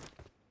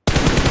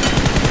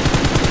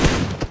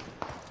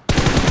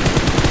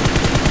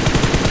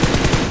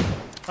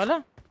هلا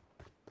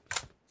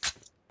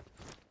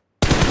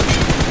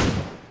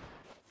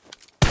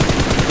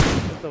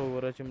ته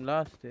وګوره چې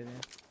ملاس دی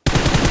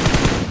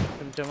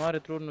چمچمارې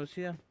ترور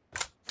نوسیه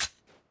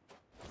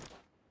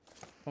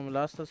خو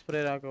ملاس ته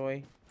سپری راکوئ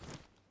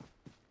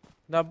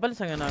دا بل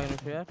څنګه ناګنو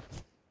شو یار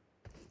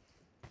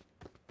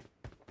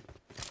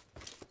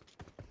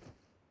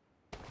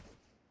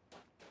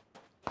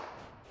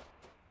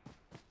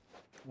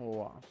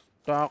Wow,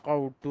 stock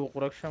out to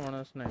correction on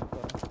a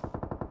sniper.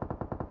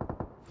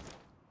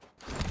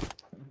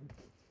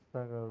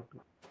 stock out.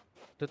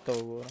 Tetto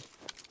over.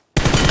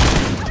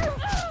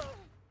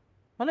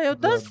 Hala, yo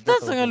das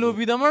anga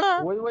lobby da mana.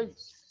 Woi.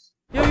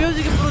 Yo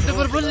ziki prote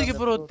purple ziki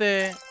prote.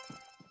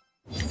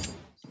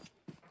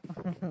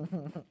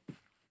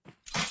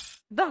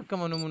 Da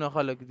kama numuna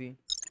khalaq di.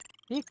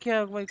 ये क्या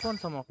भाई कौन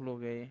सा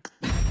मखलूक है ये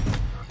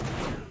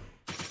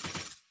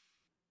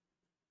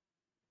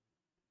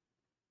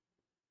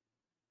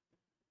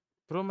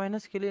bro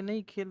minus के लिए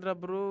नहीं खेल रहा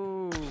bro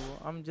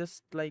I am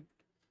just like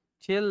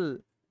chill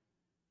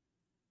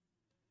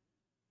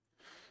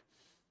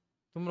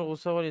तुम लोग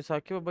गुस्सा वाली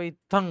साकिब भाई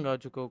तंग आ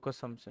चुके हो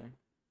कसम से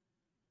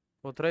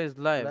उतरा इज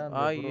लाइव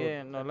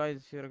आइए ना लाइव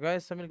शेयर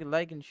गाइस सब मिलकर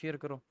लाइक एंड शेयर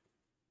करो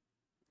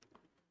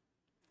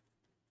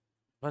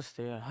बस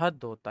यार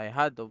हद होता है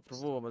हद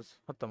वो बस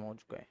खत्म हो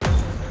चुका है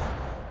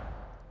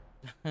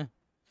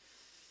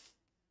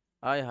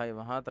हाय हाय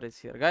वहाँ तरह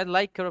शेयर गाइस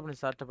लाइक करो अपने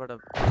साथ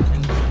फटाफट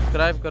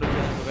सब्सक्राइब करो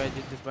चैनल को गाइस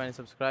जिस भाई ने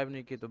सब्सक्राइब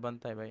नहीं की तो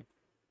बनता है भाई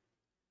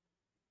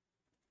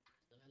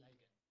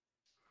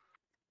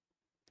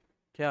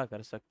क्या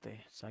कर सकते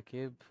हैं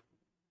Saqib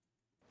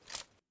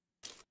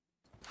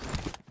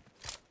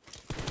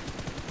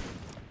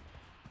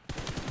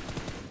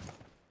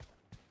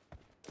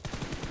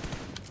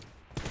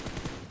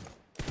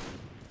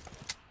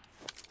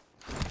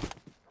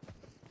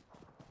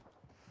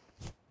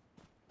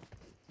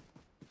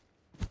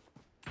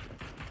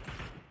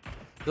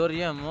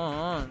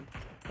Doraemon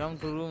come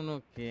to room no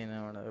के ना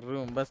वाला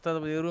रूम बस था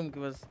तो रूम की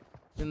बस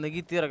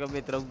जिंदगी तेरा का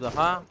बेहतर उदा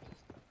हाँ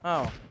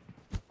हाँ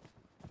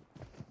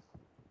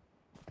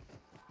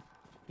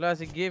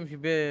क्लासिक गेम ही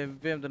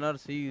बे तो नर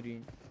सीरी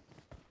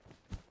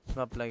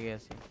बाप लगे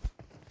ऐसे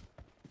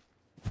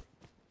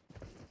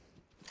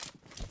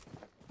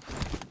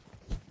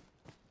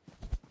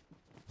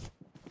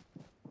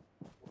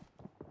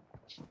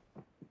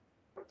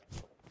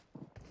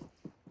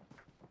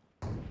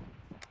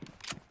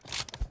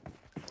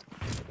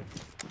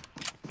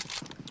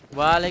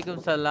वालेकुम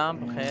सलाम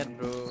खैर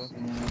ब्रो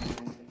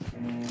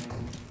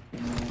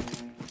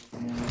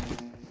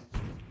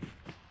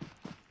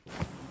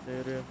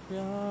तेरे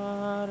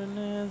प्यार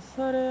ने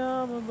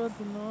सरेआम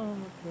बदनाम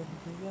कर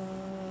दिया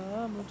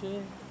मुझे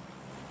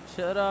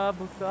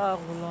शराब का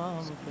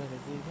गुलाम कर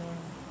दिया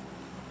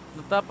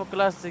नता पर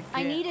क्लासिक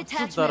I need के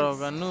attachments.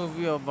 सुतरोगा नु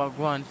भी और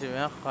भगवान से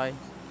मैं खाई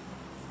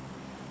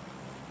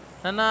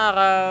ना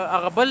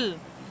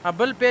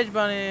अगबल पेज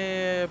बने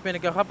पेन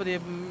का खप दे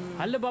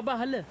हल बाबा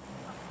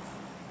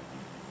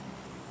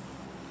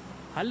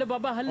हल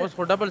बाबा हल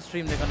उसको डबल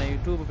स्ट्रीम देखा ना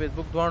यूट्यूब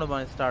फेसबुक दोनों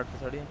बाने स्टार्ट कर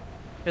सड़ी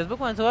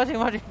फेसबुक में से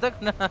वाचिंग तक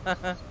ना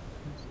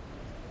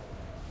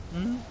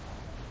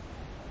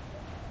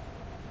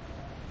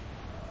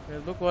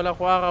फेसबुक वाला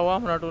ख्वागा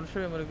वाम ना टोल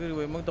शे मेरे गरी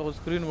वही मंग तो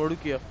स्क्रीन वड़ू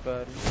की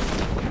अखबार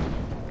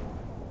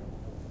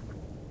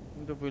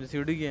तो पहले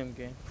सीडी गेम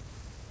के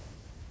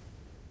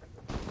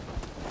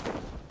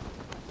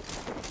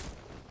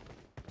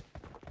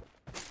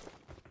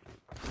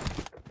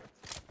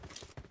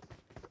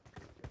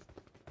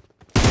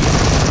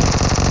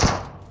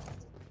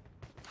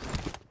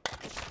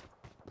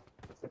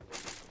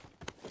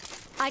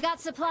I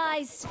got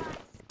supplies.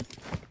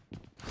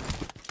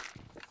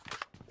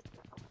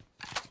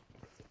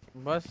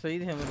 बस सही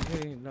है मेरे को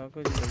ना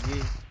कुछ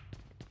लगी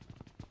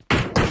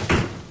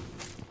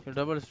तो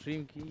डबल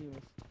स्ट्रीम की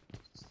बस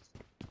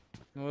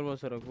और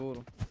बस रखो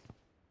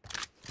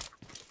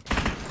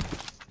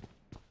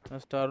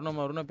स्टार ना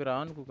मारो ना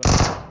पिरान को करना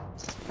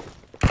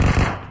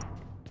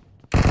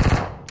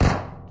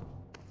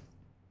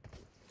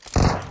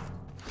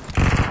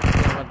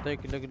क्या बात है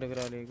किला किला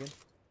करा लेके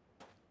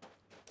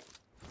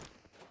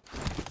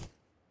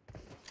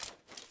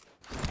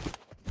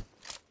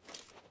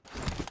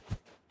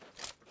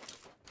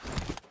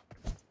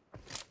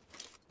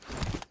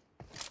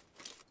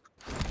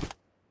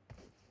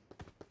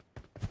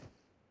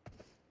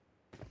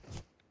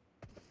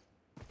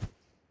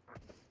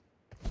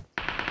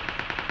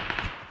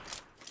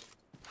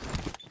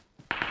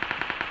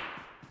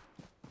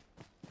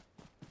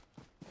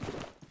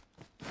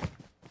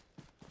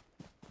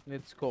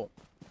Let's go.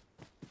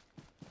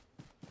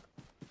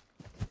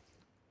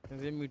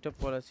 ये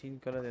मीटअप वाला सीन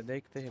करा दे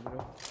देखते हैं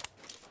ब्रो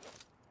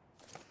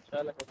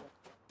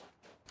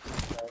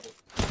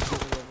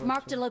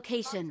Marked a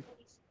location.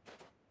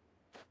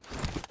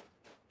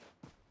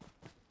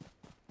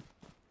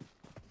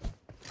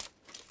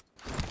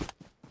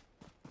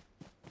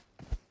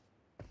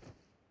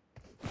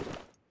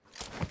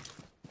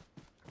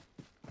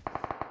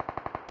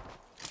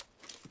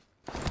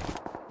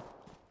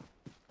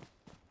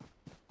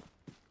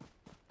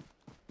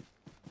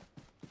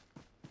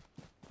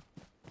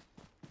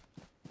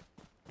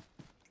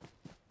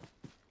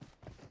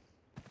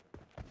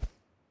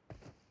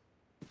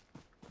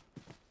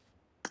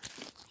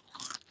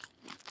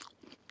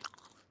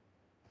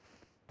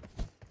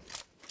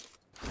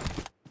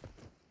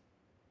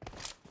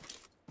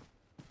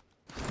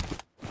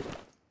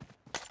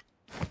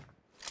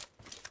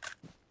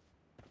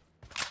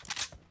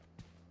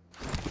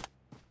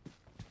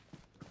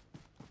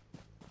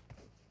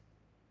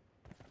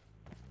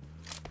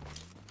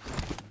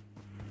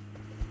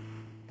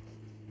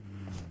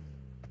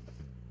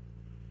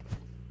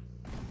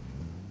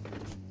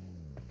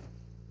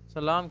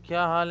 सलाम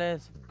क्या हाल है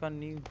सबका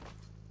न्यू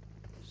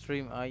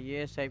स्ट्रीम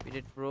आइए साइप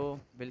एडिट प्रो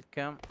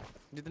वेलकम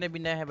जितने भी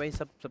नए हैं भाई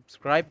सब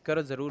सब्सक्राइब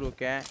करो ज़रूर हो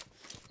क्या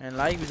एंड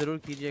लाइक भी ज़रूर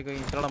कीजिएगा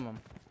इंस्टाग्राम हम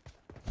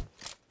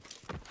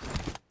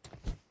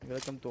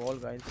वेलकम टू ऑल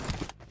गाइस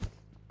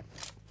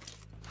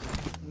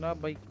ना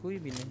भाई कोई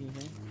भी नहीं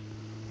है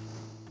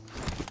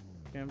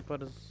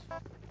campers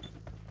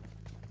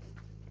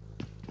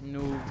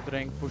new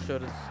rank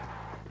pushers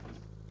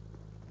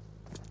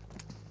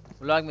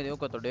vlog में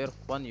देखो तो डेर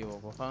फन ही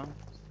होगा हाँ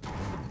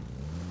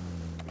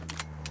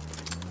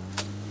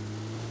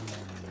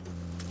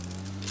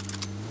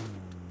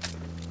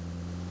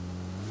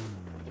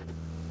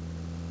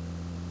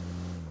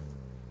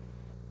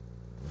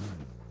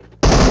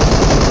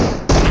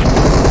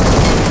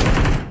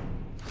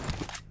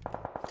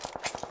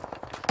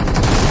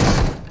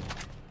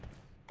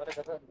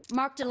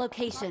Marked a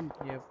location.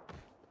 Yep.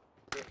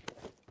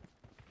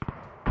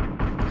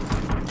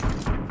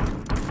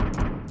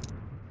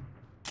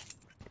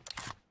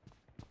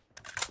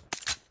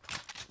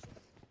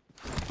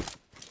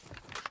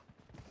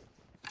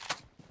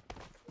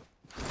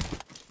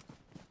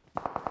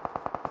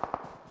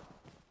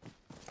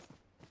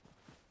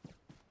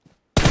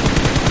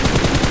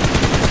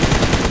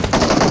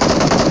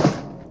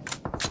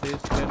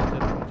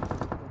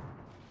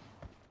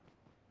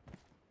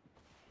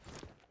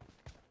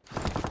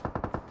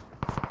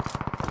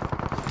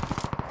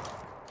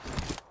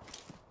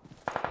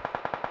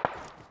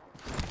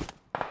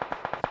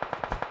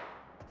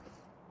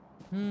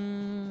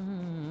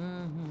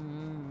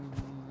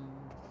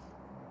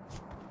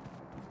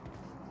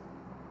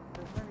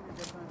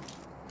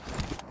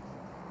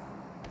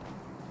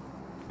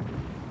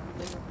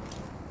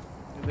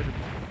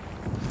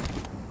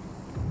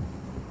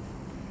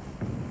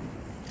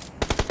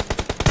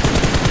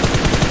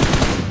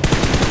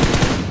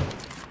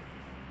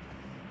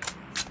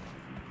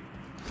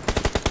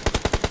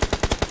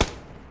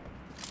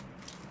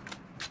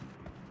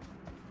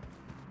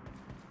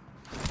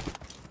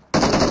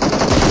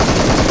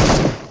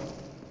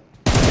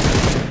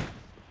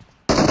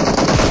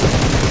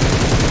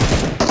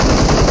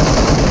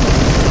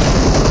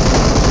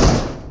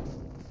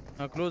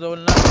 close اول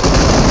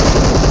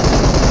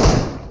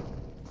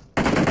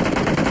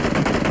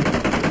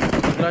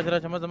نار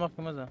راجع مزه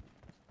مزه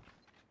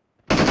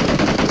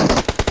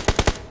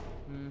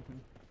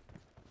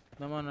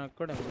ما انا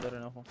كده مقدر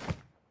انا هو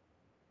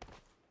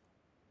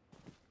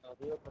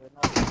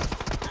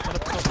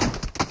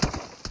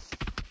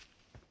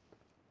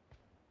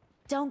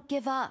Don't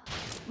give up.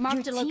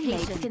 Your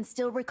teammates can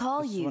still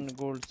recall you. one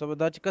gold सब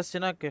दाच कस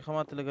ना के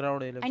खमात लग रहा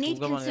है I need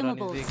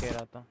consumables. दे कह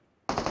रहा था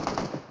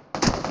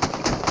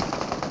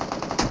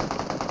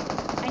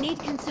I need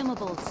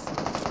consumables.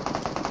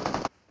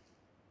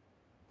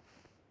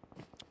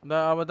 दा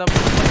अब दा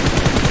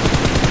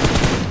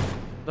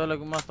दा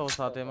लग मस्त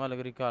साथ है माल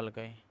रिकॉल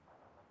का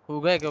हो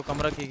गए क्या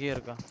कमरा की गियर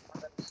का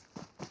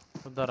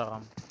उधर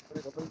रकम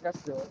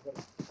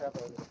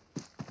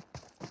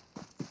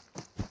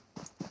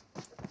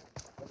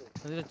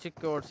मुझे चेक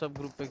के WhatsApp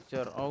group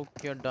picture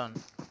okay done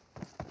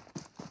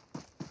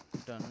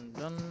done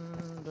done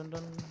done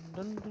done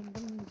done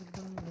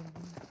done done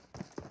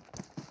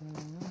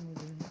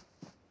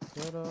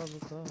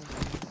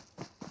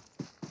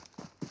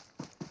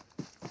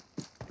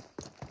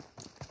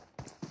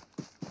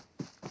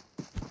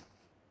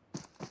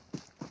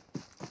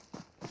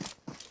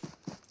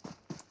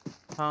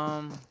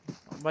हाँ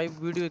भाई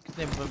वीडियो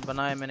कितने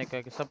बनाए मैंने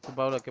कहा कि सबको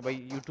बोला कि भाई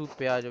यूट्यूब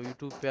पे आ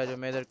जाओ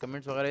मैं इधर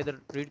कमेंट्स वगैरह इधर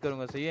रीड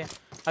करूँगा सही है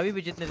अभी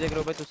भी जितने देख रहे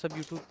हो भाई तो सब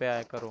यूट्यूब पे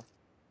आया करो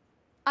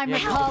I'm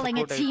recalling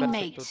a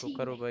teammate. तो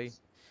करो भाई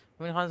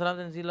मैं खान सलाम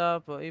तंजीला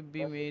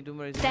इब्बी में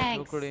तुम्हारे से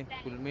लोकड़े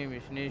कुल में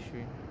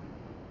मिशनेशवी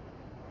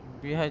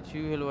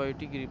बिहाचू हेलो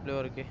आईटी की रिप्लाई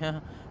और के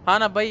हाँ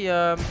ना भाई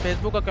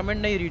फेसबुक का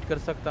कमेंट नहीं रीड कर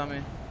सकता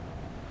मैं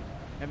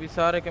अभी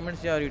सारे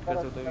कमेंट्स यहाँ रीड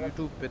कर सकता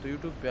हूँ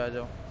यूट्यूब पे आ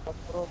जाओ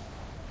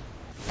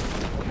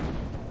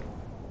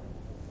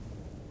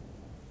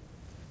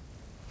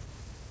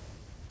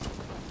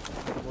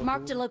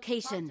Marked a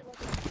location.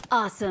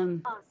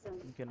 Awesome.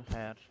 يمكن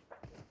خير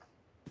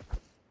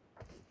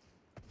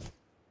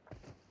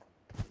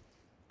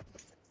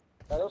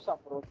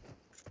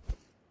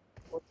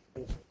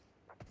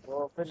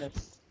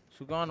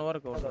سجان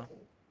ورك ولا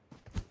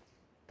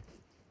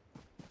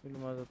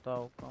ماذا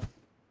توقع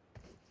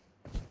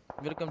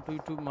Welcome to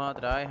YouTube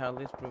Mahadra I have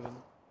this proven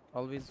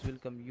always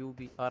welcome you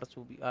be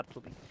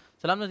R2B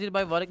सलाम नज़ीर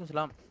भाई वालेकुम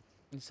सलाम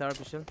निसार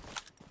पिछल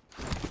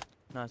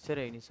नासिर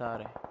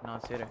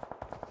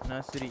है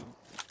Nasri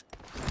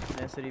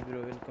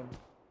bro welcome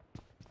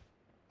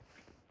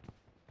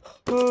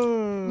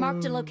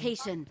Marked a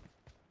location.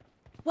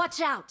 Watch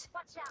out.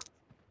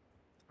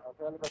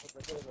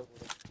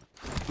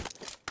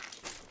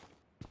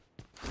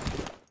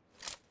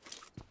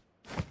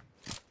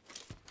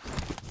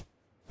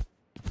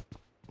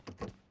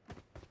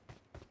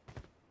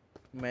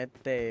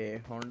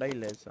 Mete Honda y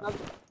Lesa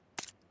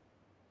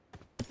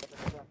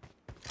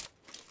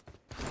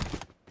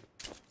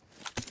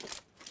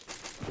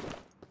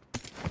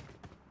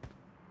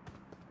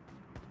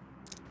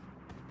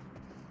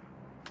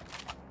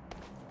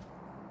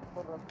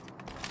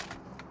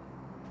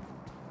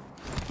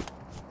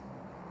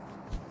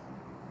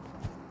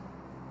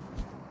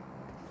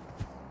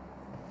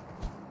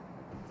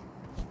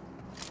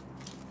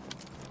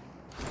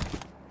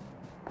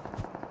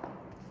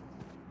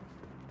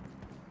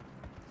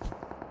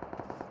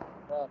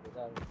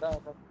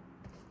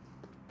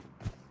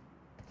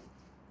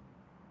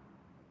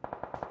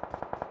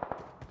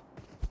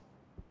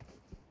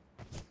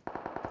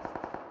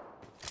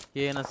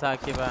ये ना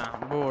साके बा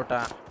बोटा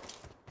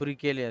पूरी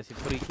केल ऐसी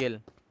पूरी केल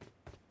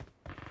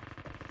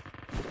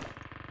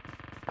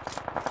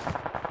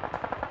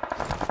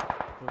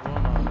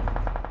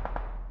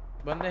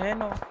बंदे हैं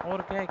ना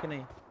और क्या है कि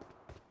नहीं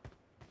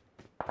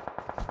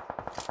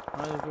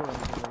हाँ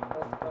जोड़ो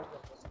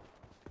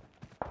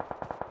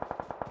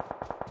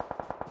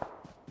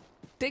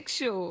टिक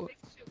शो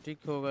ठीक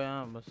हो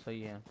गया बस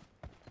सही है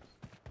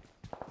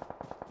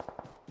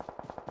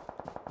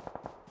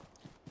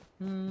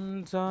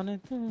जाने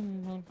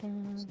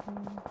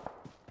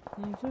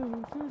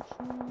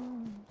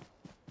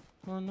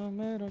मनो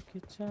मेरा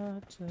खिंचा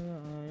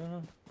आया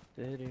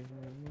तेरे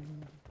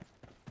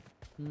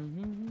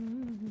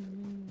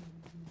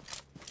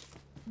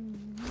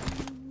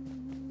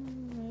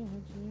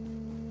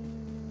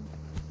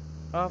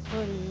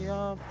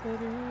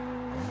आफरी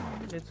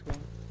let's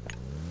go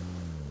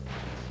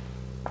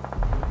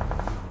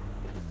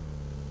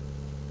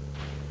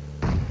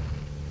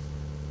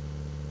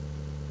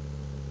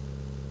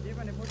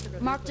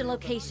Marked a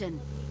location.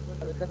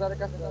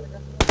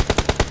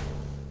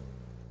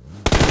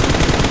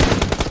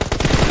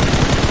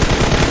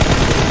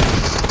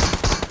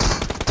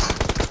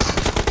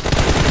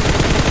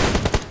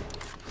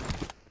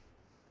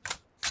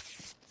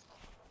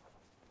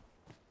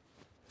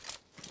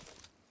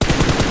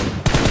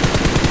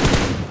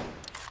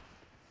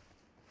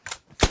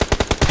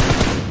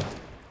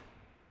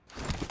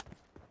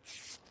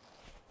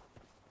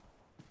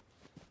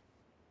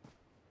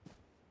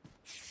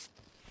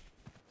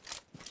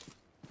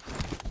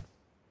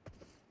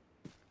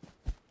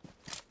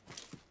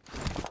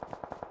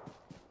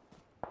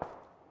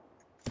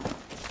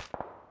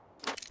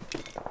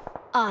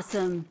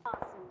 Awesome.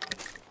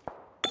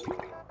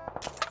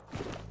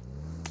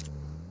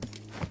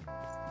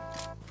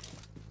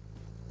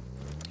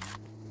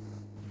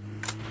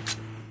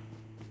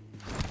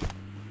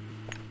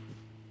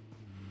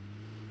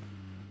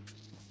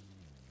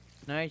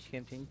 Nice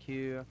game, thank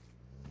you.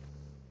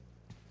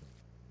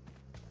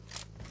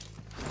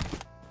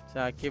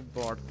 Sakib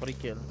bot for a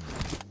kill.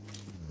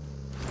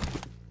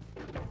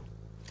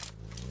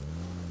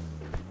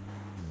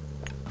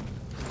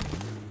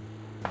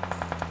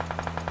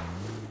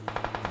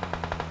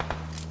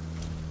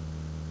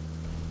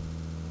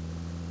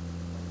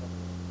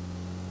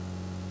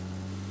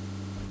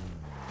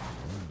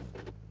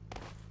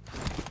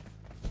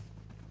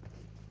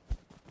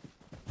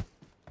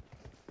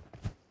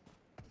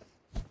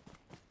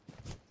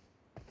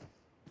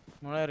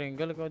 मला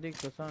रिंगल कधी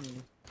कसा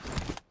आणली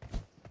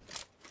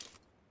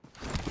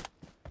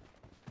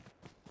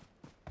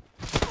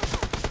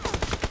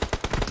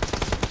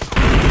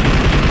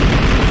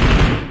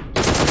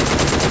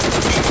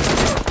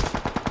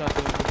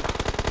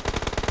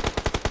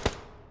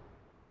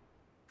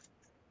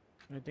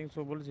I think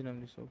so bullets in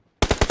him so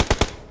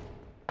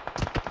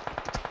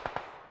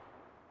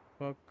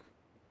fuck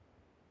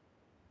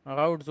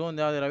out zone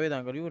there away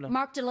dangal you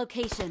Marked a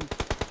location.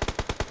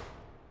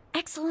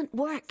 Excellent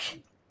work.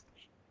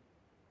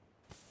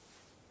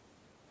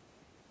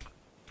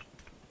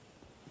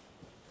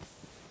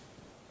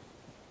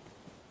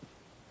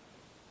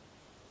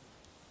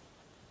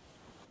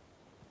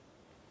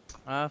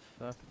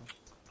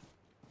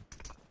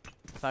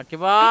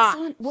 Sakiba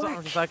Excellent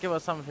work. Sakiba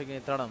something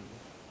tadam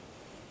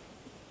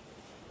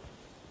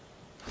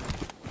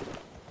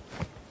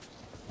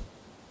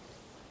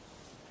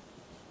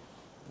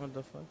what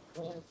the fuck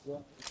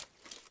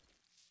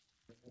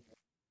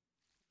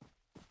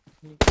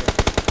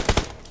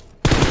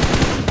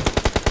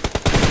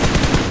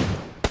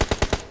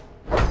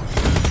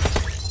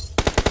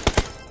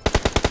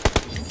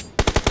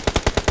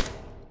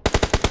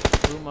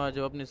तुम आ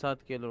जाओ अपने साथ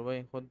खेलो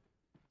भाई खुद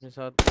अपने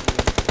साथ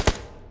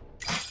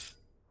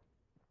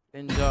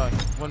enjoy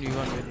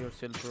 1v1 with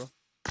yourself bro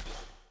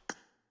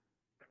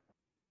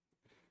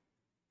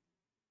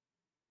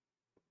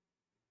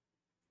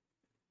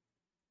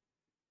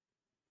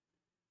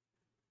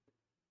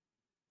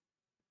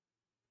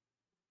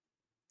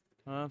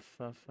F.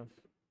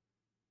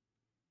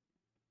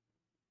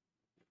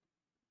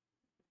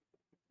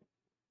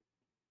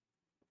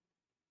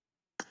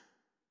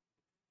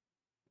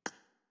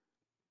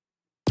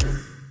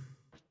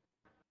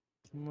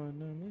 मन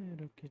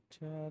मेरा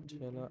किच्छा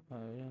चला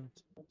आया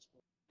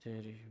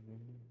तेरी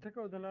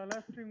تکو د لالا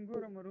سټریم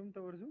ګورم روم ته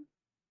ورځو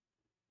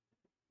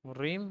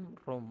ریم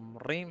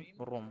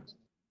روم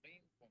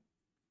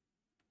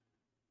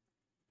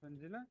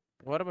تنزيله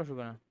غوره بشو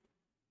کنه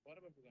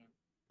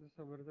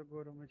صبر ته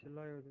ګورم چې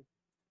لا یو دي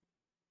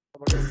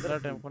دا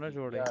ټایم خو نه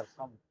جوړي यार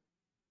सम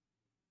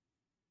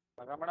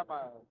मगा मड़ा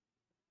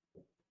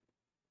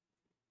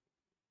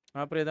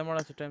हा पर इधर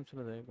मड़ा से टाइम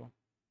चला जाएगा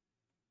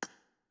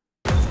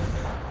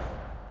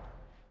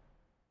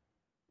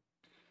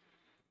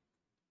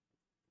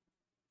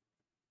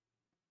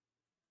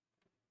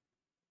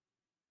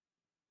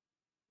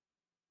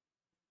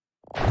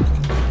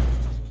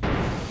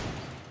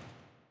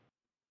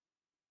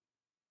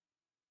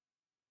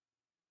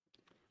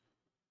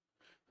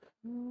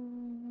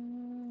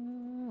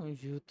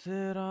You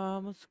तेरा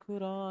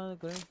मुस्कुरा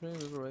कर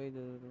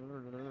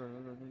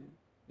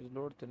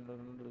लोड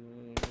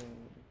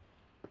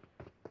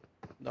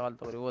दाल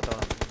तो वो था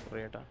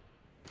रेटा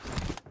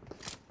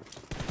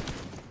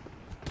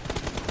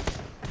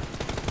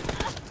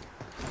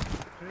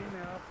ट्रेन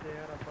है आप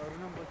यार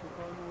अपना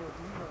बचकाऊ वो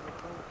नहीं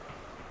बताओ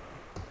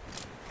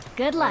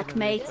Good luck,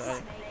 mates.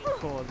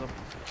 cause of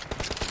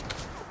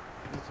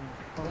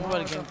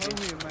mobile game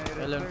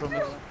Ellen from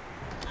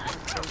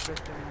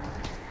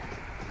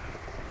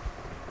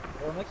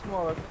next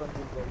more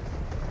expensive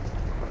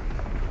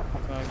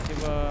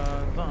kiba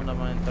dana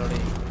ma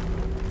entari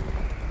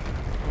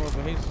वो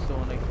वही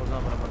सोने को ना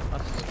बराबर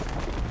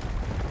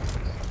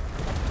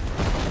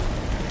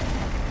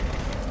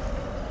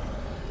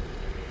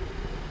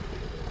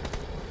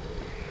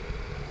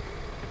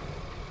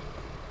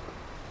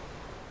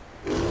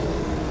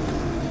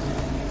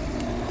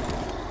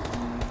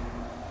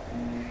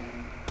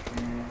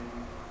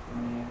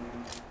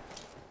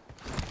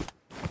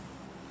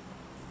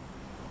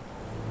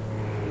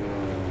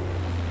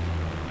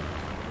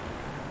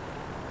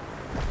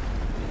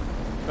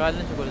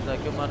Galin çikolata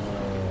zakio mar.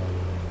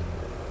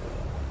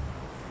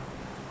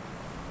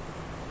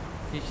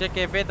 Şişe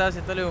kepe daha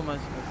setole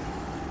umas.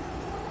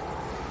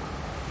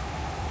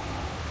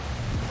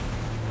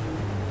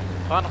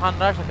 Khan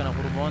raşa kana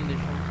kurban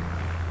dişim.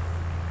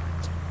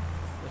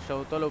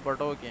 Şautalo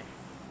patoke.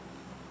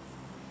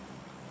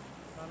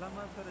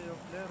 علامه سره یو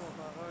پلیر او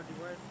هغه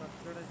ډیوایس پاس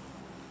کړی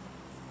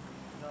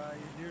دا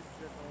ایډیټ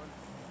څه کول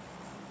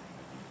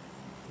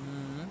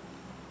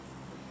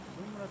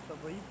دومره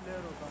طبيعي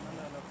پلیر او کنه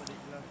لاله په دې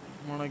کلاس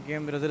مونږ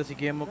گیم درځره سی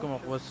گیم کوم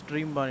خو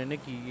سټریم باندې نه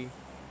کیږي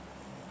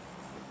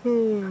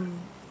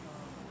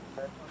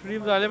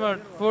stream ظالما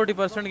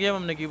 40% game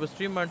हमने की बस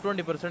stream में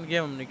 20%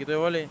 गेम हमने की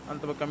तो वाले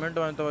अंत में कमेंट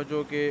वाले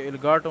तवज्जो के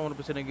इलगाट और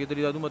पसने की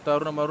दरी दादू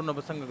मतारुना मारुना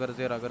बसंग कर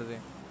जेरा कर दे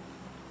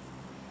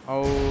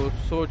और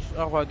सोच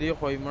अखवा दे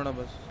खोई मना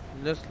बस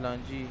लस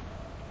लांजी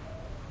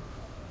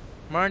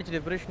मान चले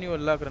फ्रेश नहीं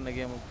वल्ला करने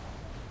गेम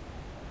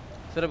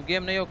सिर्फ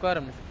गेम नहीं हो कार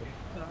हमने शुक्र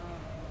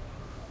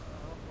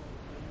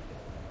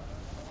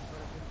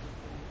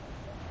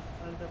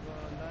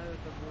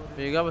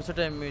बेगा बस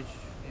टाइम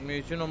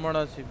मैच नो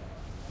मड़ा सी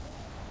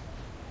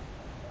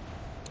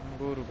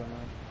Guru bana.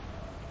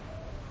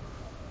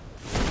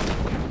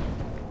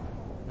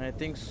 I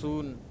think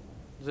soon.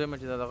 زي ما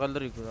كذا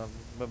غلري كذا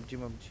ببجي.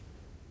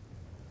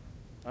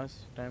 Us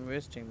time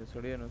wasting this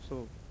audio no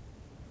so.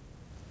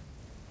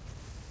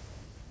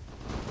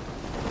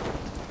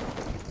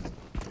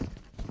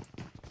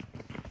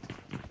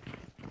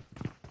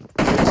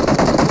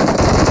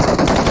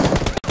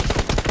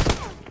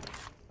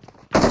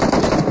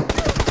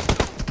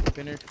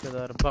 Finish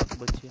كذا رباك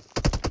بچي.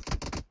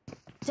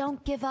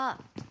 Don't give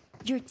up.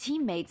 Your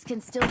teammates can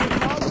still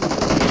recall you.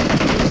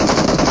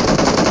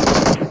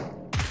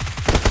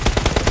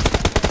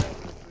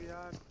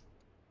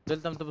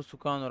 دلته هم ته په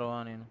سکان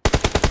روان یې نو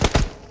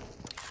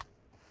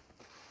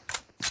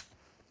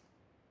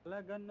لا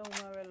ګن نو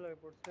ما ویل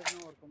پورټسټ نو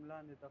ورکوم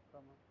لاندې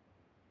تفخمه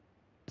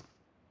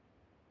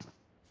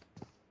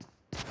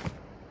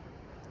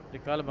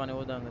ریکال باندې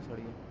ودانګه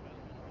سړی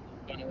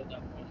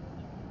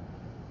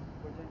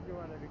کوچنکی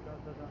والا ریکال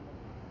ته ځان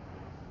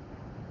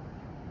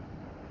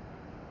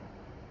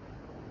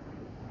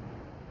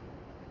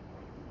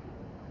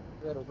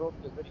Gyro, drop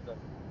the Gyro.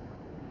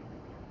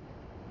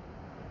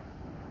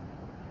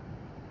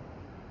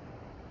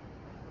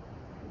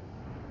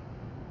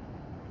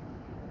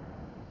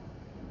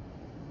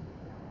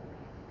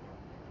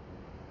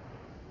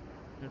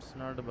 It's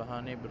not a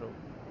bahane bro.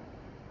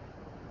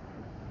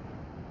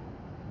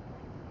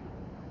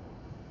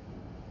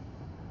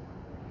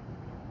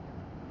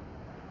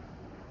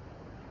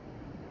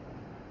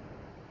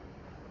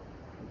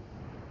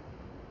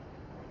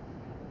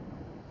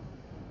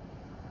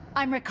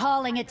 I'm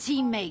recalling a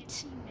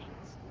teammate.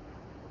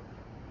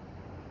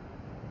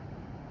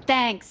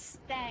 Thanks.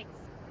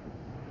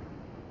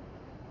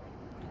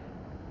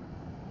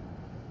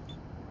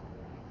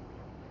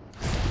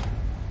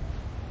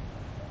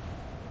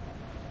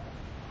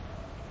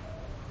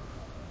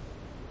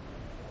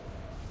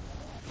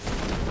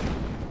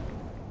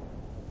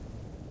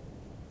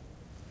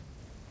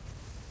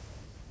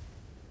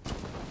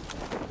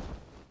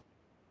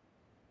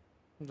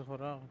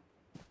 دخراغ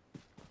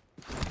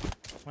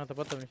ما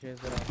تبطل من شيء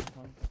زراعة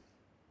वाला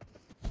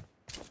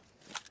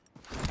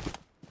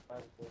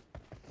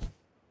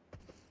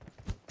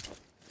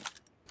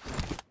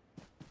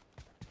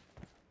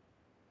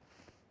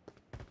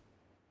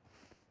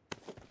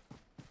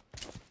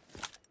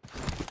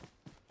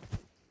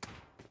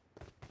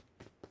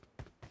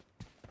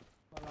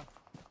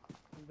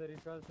इधर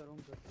recall करूं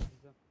करते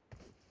हैं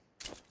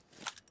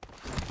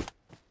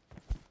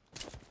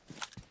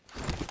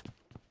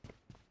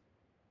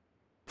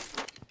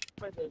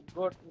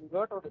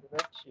Got out of the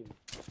red shield.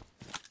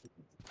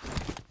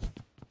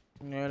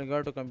 यार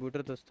गाटो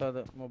computer तो उस्ताद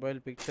mobile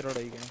picture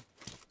उड़ाई गया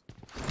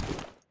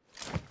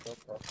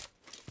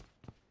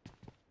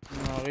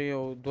नागी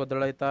ओ दो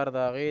दड़ाई तार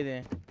दागे दे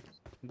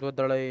दो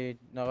दड़ाई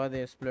नगा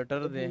दे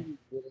स्प्लिटर दे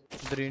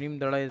द्रीनिम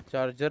दड़ाई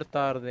चार्जर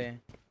तार दे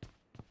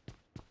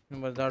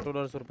बस दा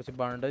टोलर सुर पसी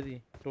बांडा दी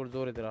टोल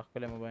जोर दे रख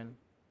ले मोबाइल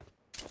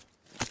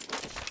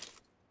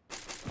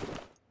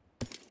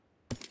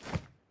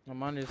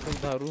अमान इसको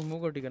दा रूम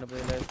मुगो टिकन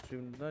पे लाइव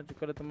स्ट्रीम दा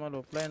चकले तमाल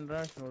ऑफलाइन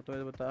राश नो तो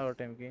बता आ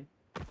टाइम की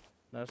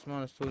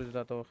आसमान स्टोरेज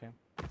दाता वखे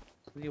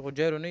ये वो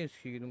Gyro नहीं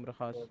इसकी उम्र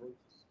खास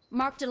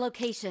Marked a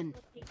location.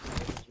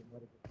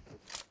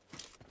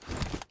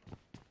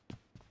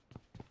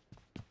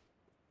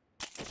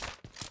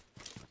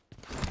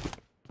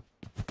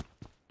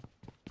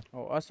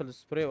 او اصل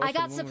spray I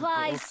got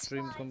supplies.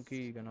 Stream कम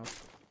की गना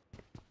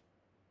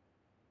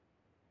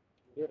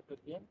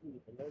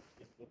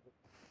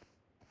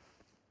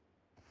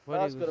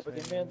خلاص كده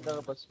بدي مين ده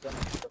بس كان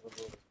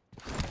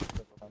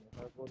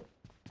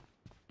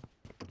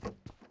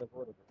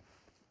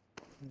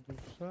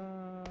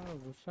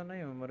गुस्सा नहीं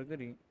है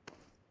मरगरी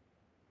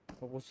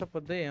गुस्सा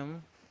पदे हम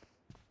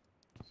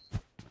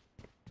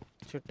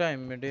टाइम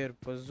में डेर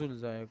पजुल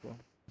जाए को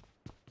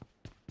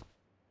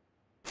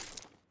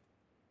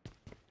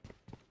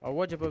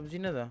अवज पबजी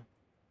न दा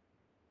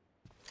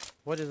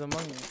वजह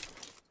जमान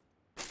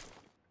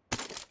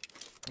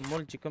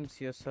मोल चिकम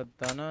सियासत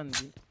दानान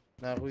दी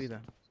लागुई दा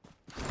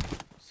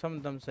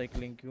समदम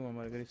साइकिलिंग क्यों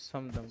मरगरी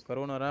समदम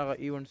कोरोना रागा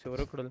इवेंट से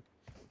वरखड़ल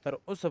तर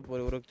उस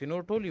पूरे वरक्ति नो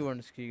टोल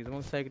इवेंट्स की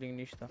जमन साइकिलिंग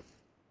निश्ता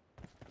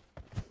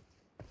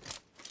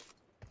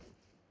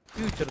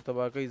फ्यूचर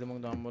तबाह कई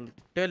जमन दा मुल्क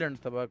टैलेंट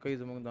तबाह कई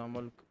जमन दा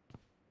मुल्क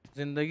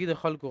जिंदगी द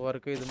खल्क गर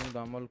कई जमन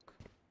दा मुल्क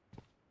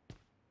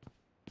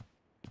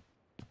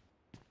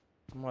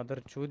मदर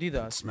चोदी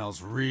दा Smells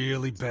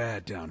really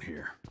bad down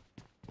here.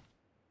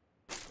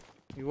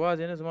 युवा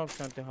जने जमा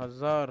शांति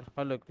हजार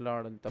हलक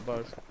लाड़ल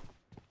तबाश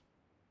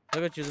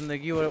دغه چې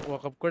زندگی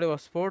وقف کړي و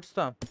سپورټس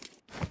ته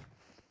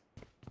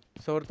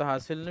څور ته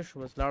حاصل نشو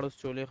بس لاړو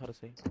چولې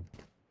خرڅي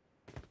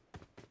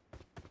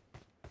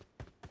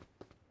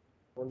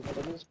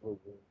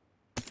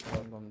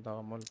هم دا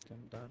ملک ته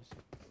دار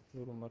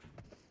نور عمر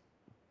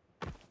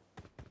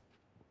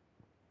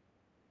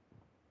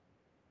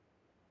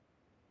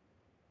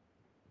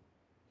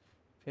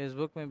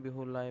फेसबुक में भी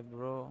हो live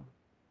bro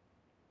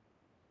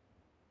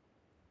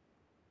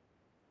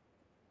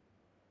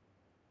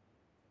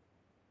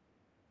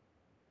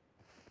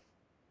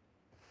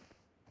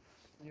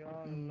یا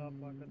الله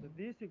پاک د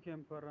دې سي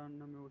کیمپران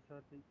نه مې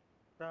وساتي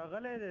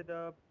راغلی دی د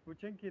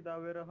پوچن کې دا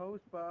ویر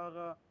هاوس په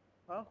هغه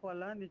اخوا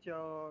لاندې چې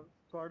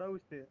سوړه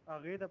اوس دی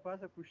هغې د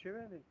پاسه کوز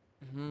شوی دی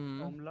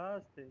او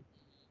ملاس دی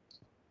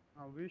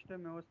او ویشته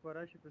مې اوس په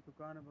راشي په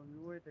دوکانه به مې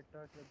ووایي ټیک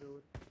ټاک له به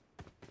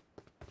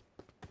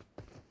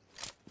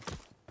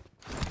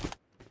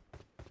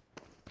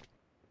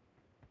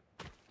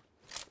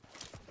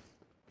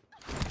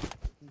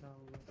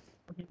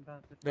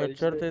دا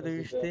چرته دی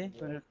وشته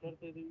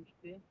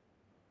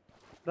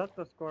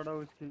دلته سکواډ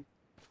هاوس کې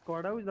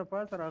سکواډ هاوس د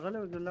پاسه راغلی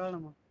و زه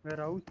لاړم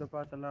ویر هاوس د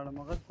پاسه لاړم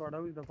هغه سکواډ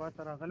هاوس د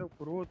پاسه راغلی و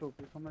پروت و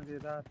ښه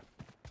مزېدار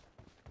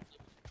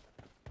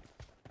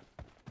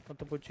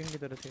ته پوچینګ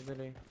ته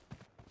رسېدلی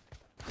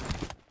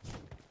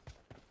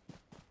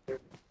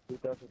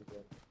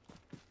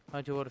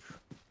چې ورشو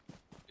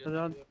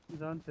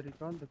ځان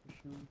طریقان د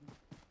پېښو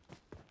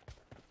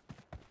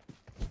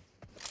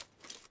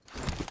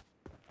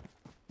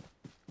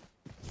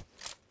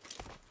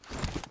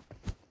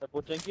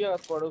Pochenki a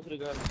squados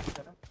regal.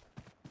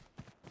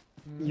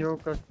 Yo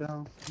करते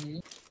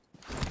हैं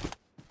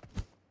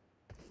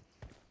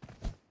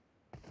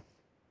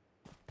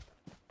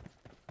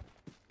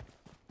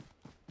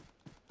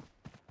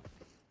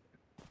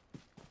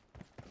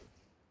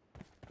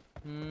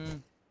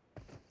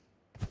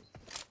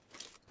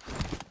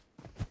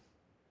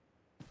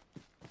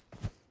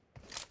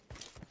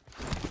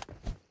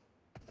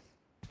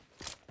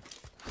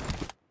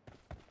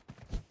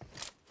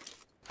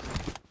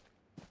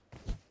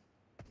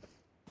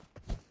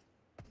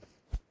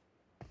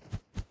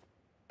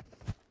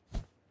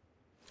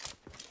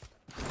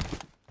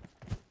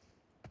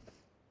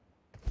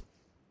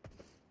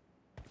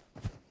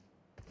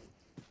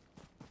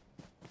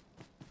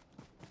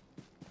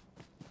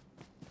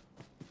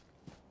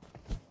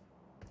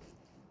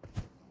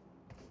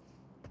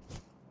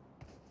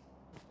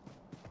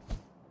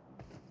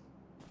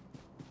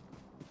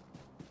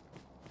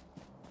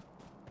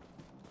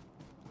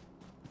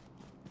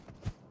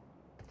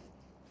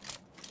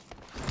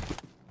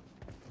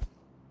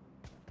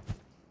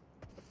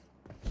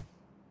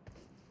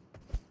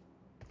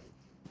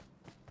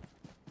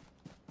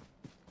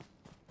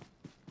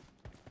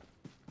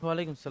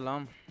वालेकुम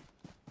सलाम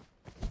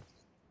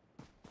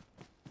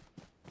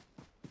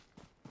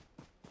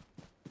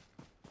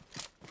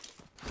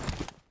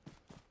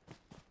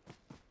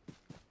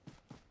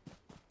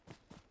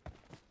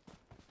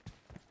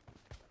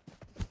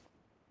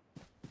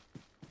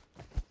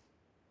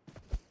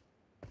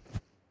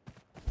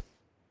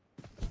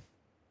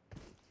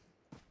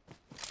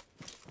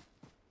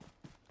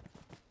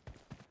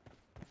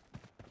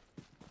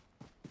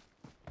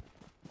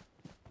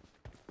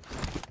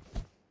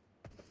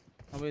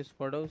अबे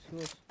स्क्वाड हाउस ही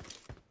बस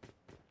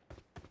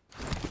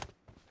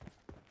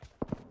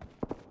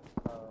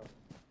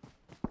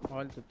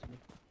ऑल चलती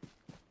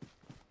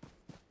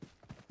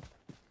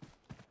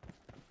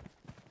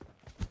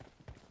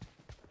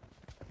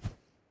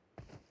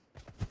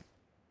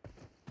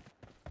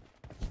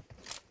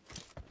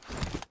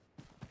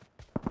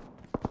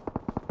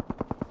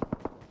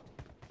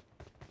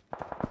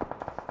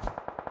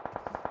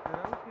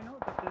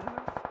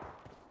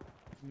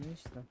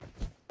نشته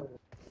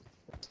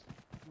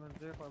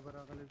مزه خبر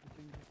راغلی چې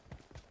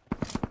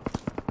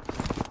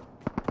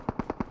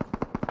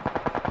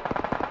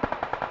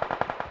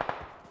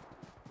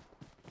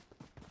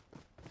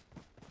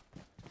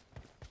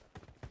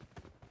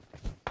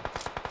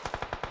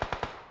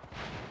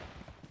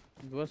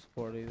बस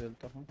पड़ी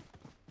देता हूँ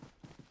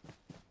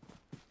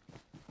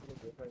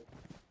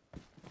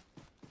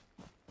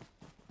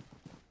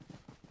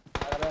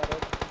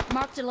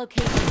Marked a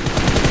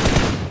location.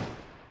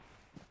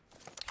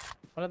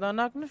 अरे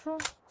दानाक न show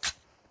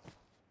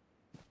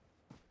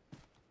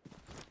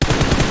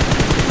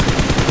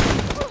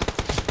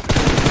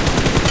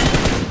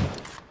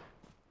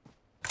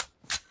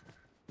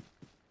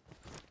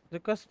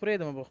ځکه سپری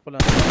دم په خپل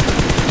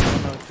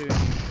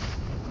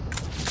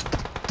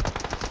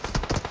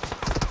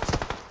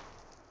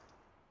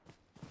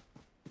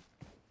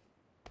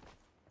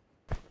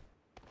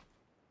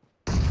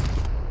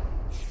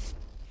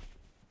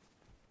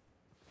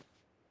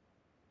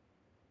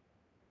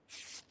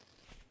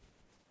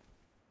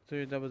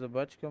دا به زه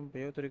بچ کم په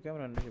یو طریقه هم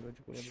رانشي بچ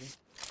کولی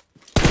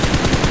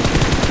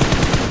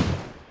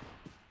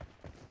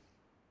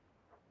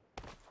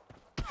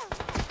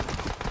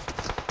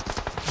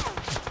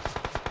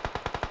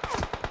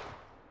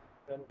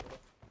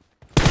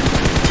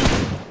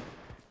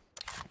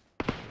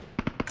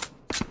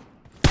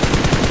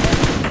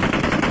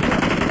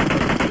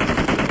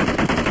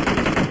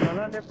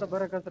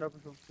ګوره کس را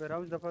پسو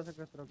ویراوس د پاسه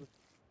کس را پسو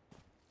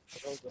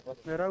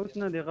ویراوس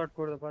نه دی غټ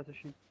کور د پاسه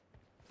شي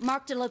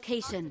Marked a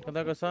location.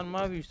 دا کسان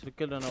ما ویشتل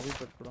کله نه غوي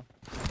پټ کړو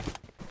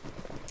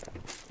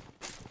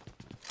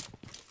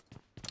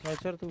ما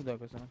چرته دا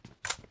کسان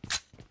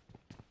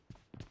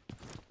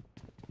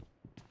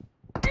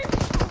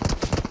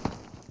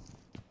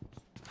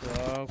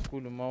یا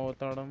کول ما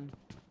وتاړم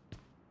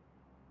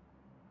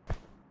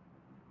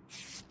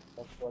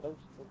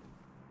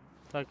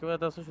ساکیو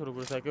تاسو شروع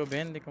کړو ساکیو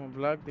بین دې کوم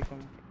بلاک دې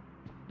کوم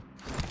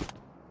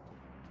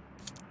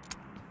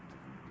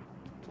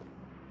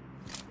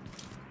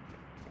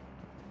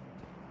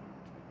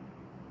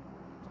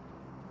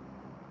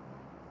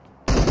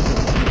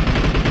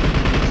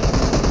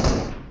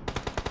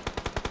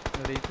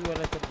ریچو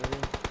والا کر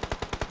دے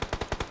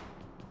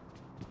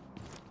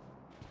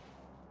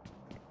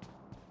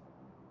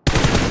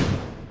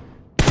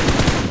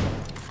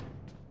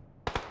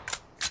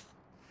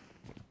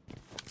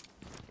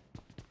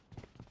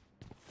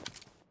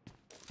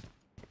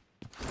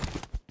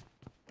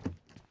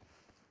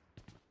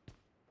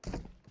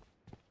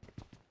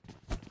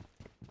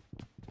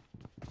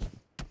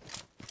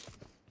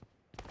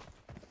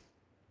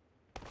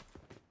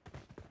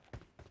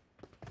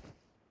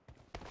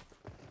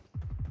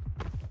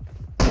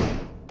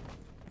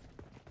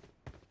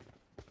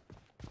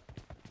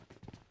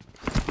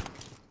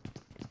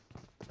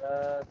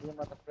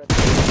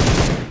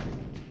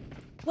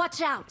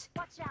Watch out!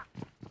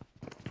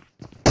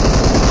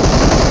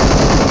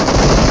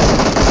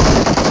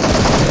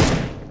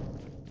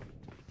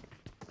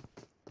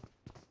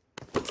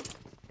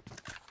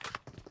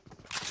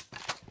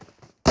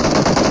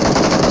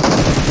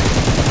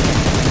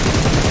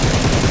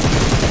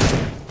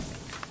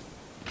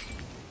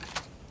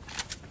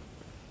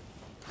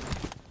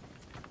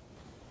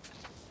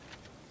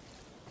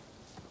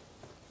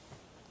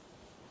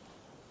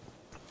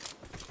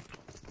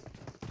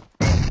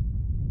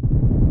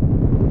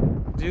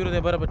 زیرو دے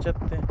بارہ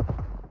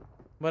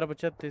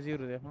بچتے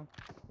زیرو دے ہاں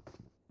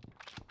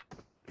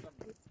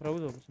راو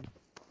دو بس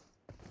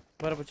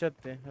بارہ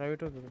بچتے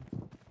راویٹو دو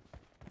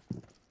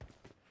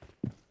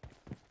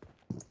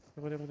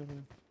بڑے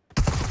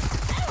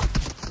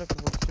لک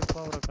بس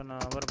پاور کنا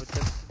بارہ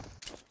بچتے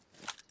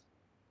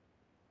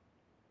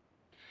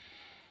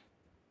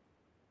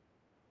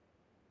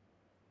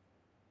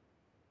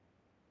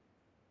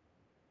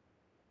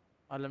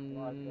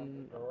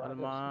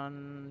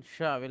Alman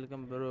Shah,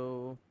 welcome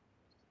bro.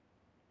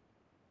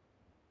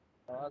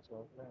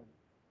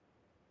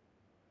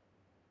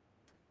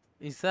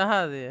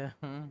 Isa de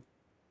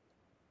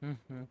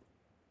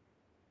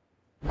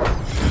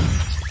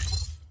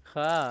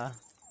हाँ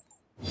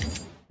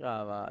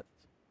क्या बात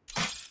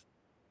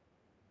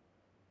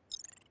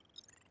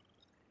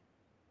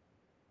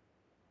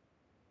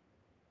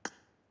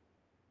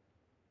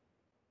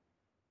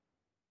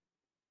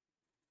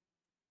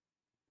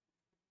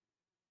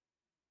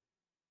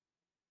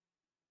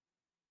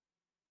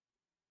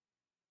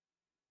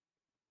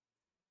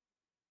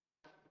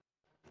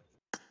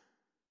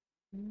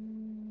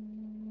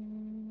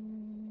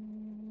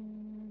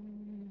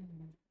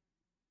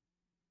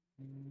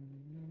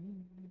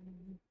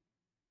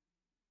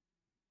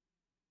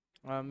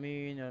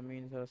आमीन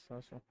आमीन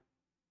सर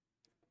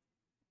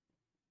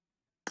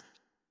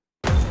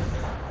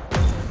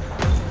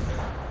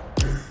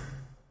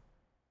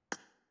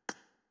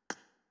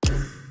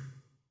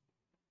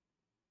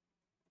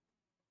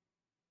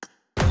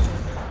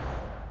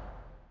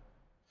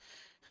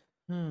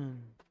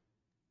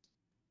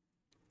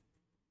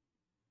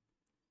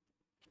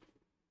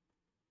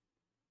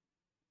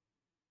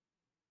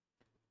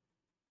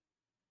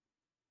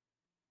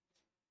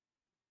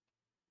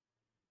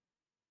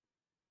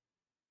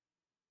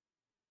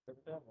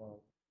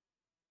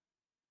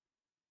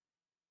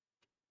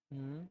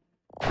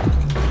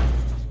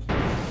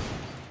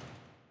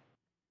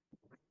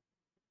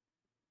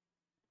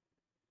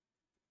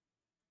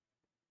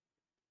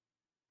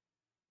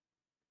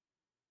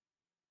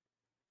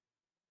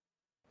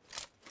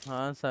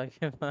हाँ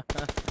साकिब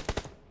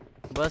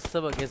बस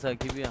सब के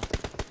साकिब या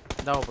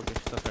दाव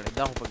पकिश्ता सड़े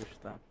दाव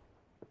पकिश्ता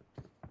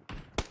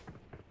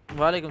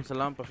वालेकुम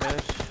सलाम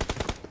पखेश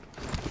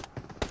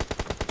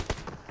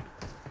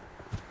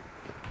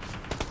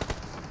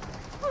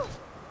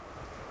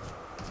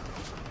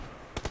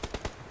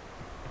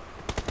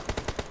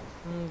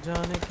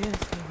जाने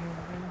कैसे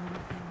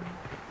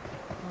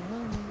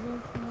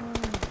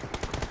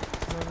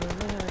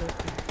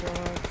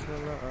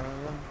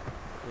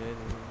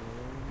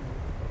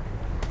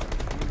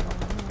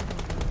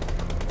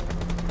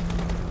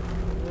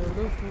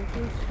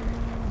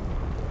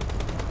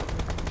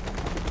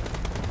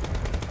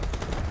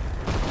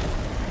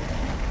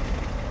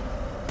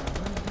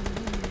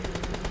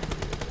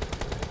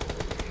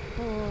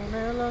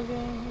होने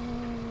लगे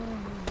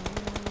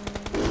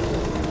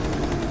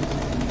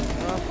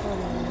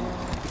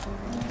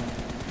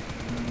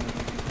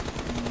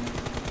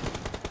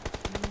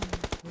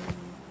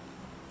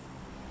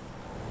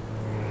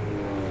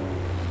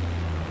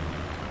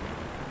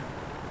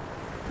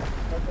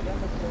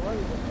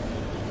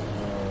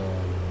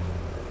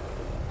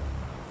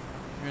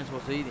मैं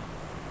सोच सही थी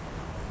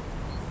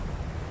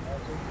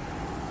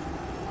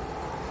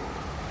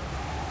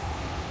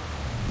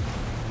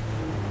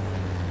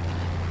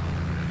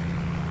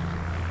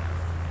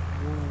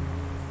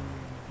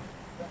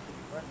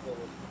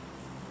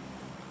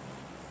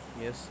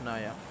Yes,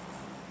 Naya.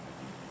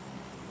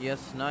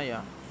 Yes,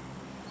 Naya.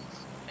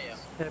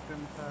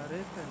 FM सारे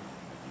थे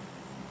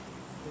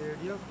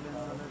रेडियो प्लेन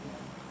वाला भी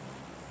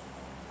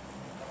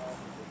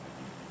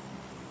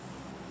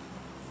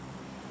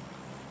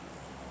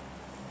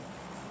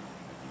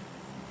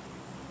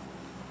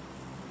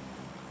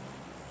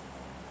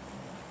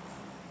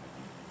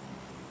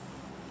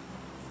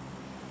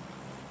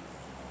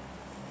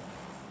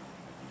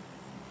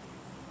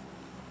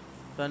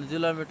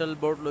तंजिला मेटल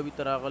बोट लो भी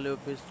तरागले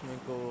फेस्ट में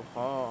को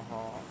हाँ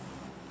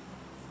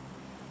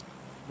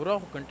बुरा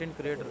हो कंटेंट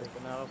क्रिएटर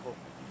है ना आपको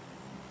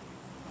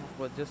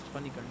वो जस्ट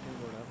फनी कंटेंट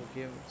हो रहा है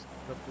गेम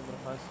सब तुम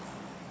खास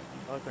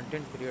और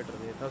कंटेंट क्रिएटर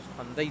है था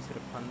फंदा ही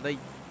सिर्फ फंदा ही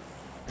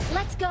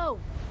Let's go.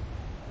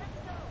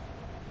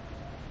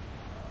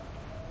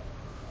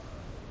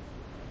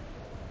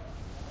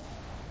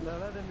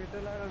 Lala the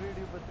metal वाला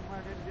वीडियो बस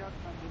मारे जात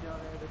ना दिया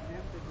है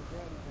डब्ल्यूएम से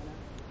दिया है ना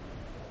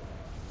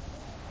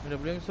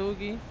डब्ल्यूएम से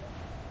होगी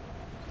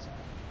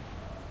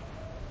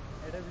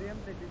डब्ल्यूएम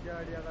से दिया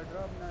का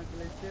ड्रॉप ना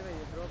ग्लिच है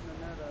ये ड्रॉप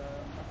ना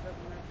मतलब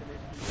ना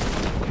ग्लिच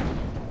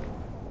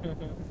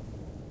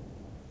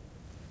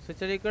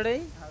सचरी कड़े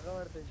आगा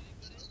वर्ते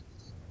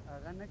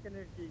आगा ना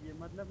क्लियर कीजिए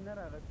मतलब ना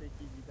रागते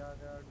कीजिए का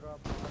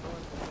ड्रॉप आगा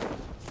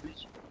वर्ते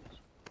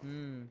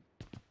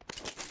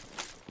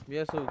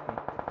यस ओके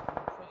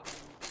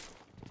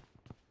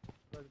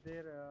बस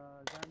देर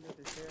जान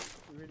देते share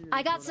video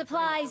I got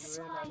supplies.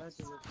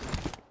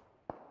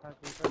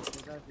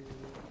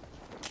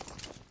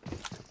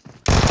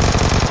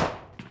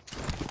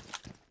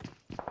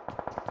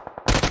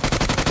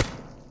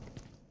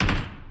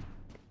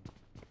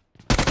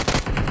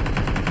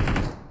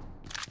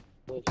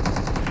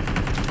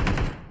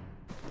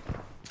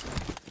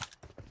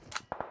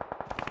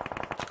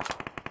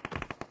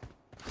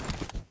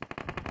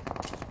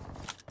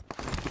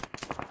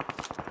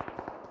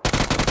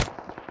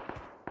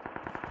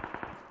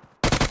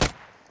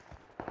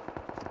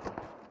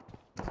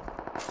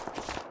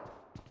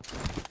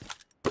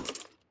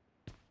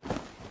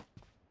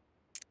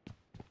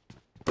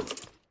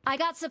 I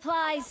got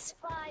supplies.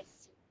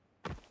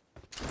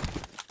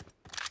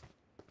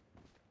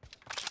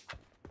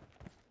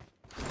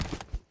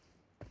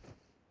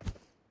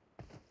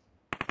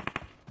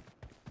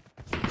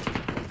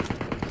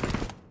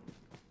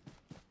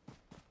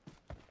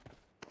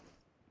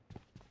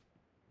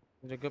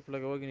 जगह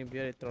लगाओ कि नहीं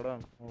बिया इतना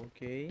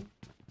okay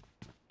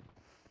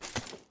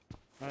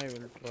I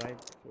will try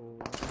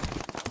to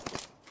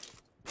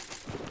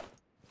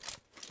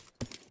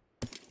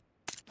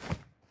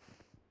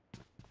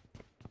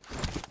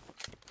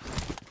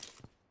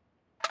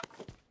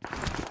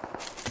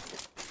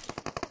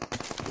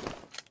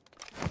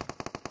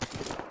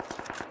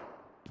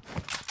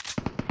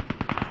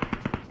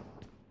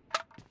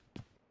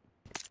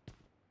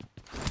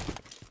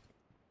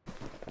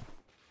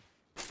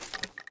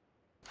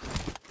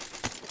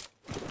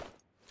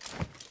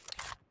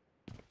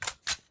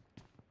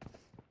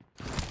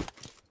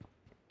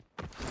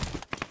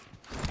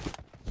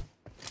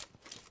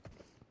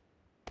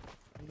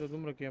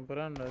तुम रखे हैं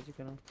परान राजी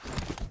करना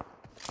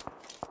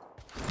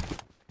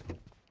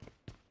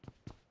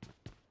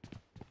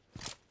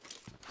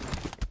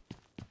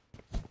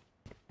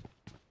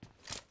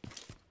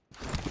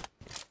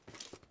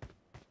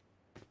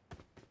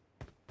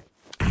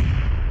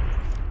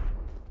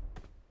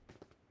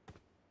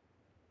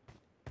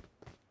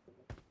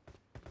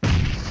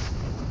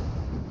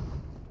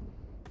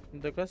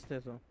दकस्त है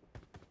सो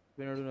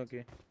बिना डूना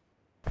के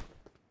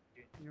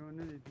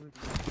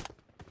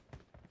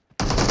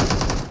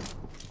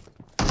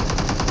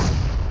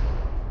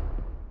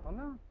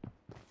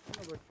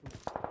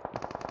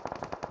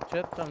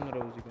Chat tam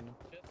narazi kana.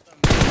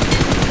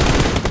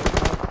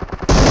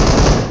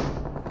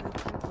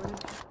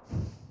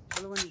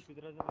 चलो वहीं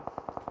किधर जा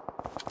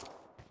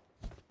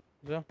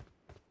जा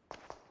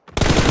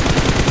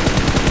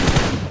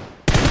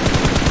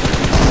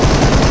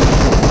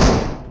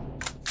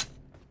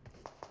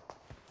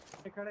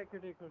खड़े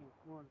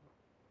मोड़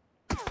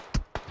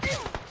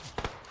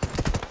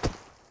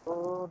ओ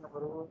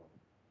नंबर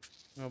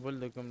बोल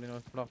दे कम दिन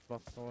फ्लॉप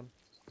बोल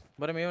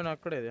बरे मैं ना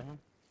कड़े दे हां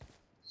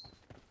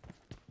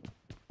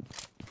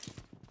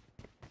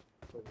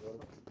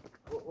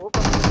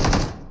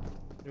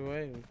जो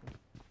है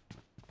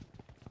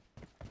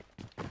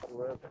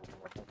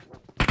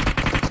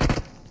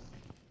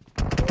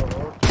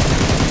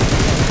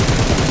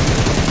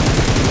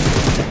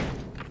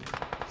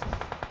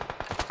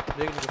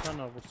देख लो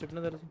खाना वो सिप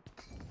नजर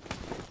से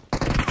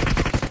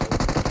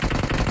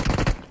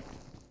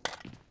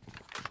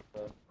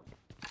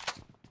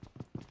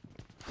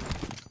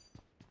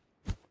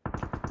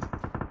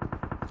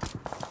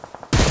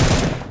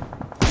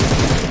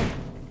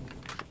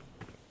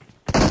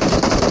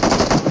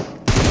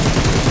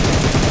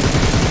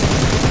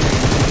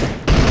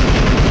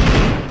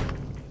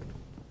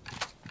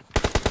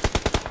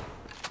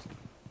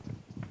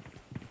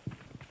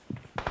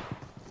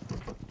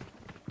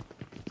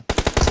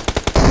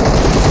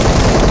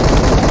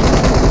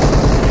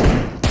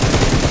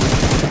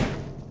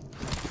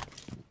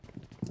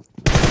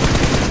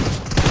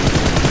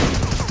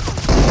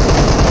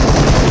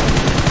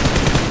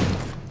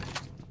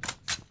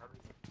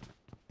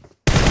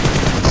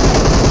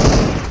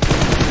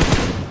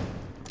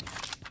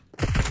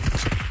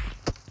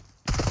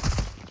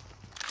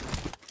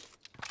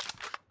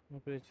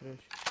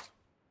रिफ्रेश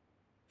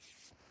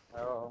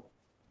हाँ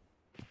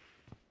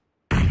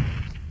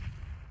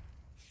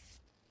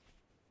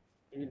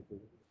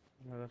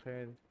هذا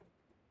خير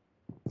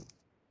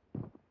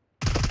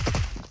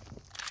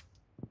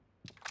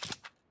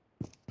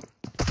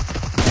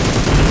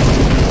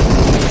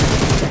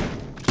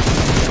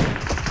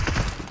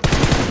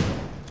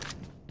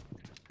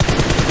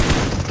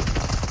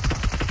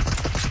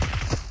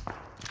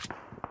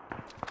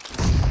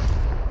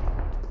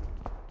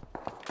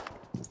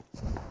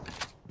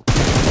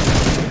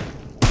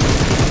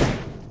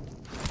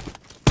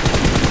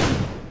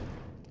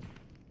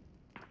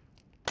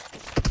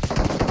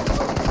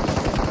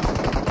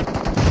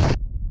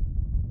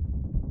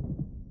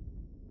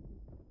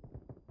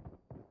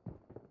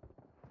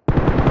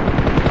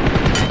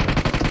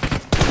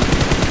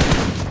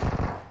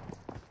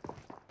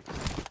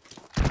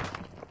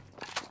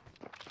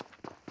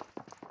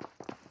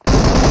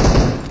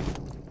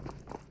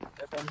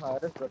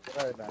Harus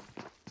bergerak dan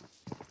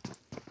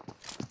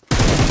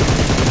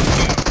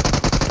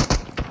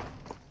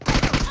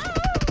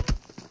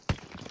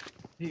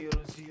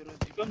zero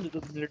kan itu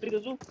military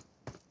itu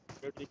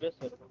military base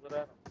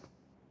bergerak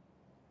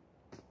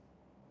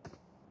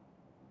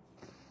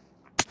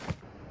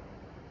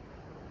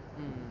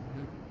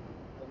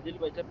Tanzil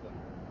baca kan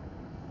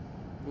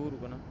guru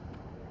kana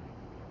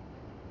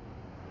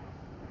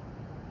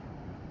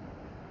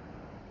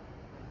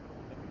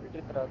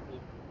military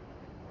terakhir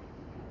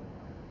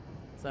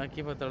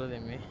साकी पतड़ दे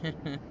में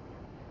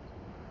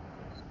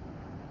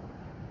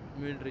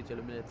मिलिट्री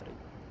चलो मिलिट्री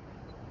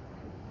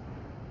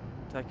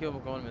साकी वो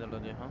मुकाबल में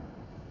दे हाँ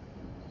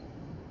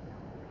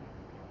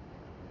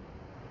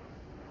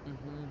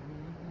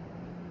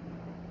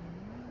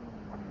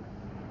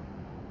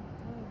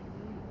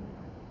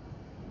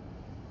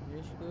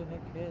इश्क है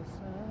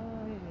कैसा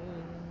ये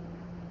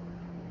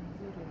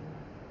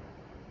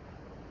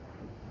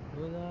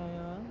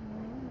खुदाया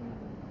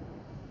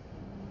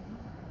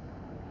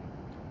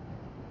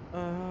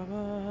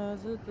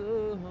आवाज़ तो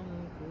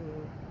हमको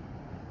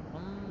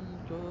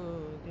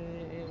दे।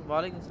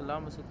 वालेकुम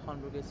सलाम मसूद खान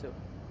ब्रो, कैसे हो?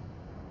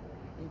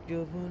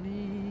 कब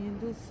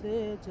नींद से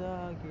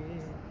जागे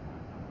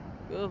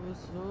कब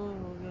सो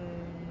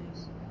गए,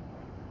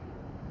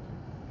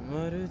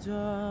 मर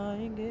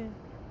जाएंगे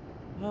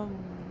हम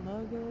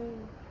अगर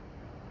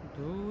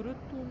दूर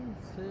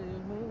तुमसे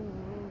हो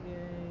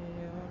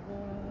गए।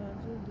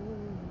 आवाज़ दो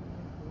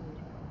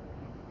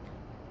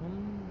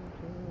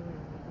हमको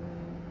दे।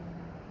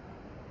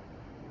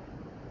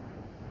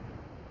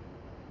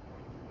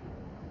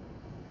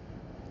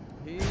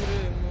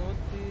 हीरे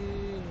मोती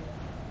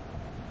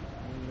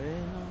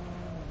लेना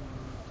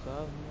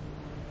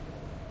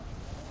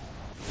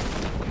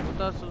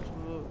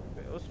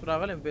उस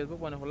प्रागल में फेसबुक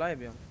मैंने खुला है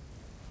भी हम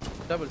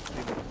डबल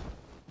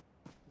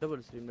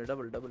स्ट्रीम में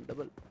डबल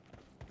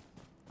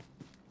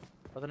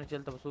पता नहीं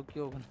चलता बस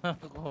क्यों बना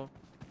को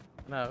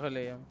ना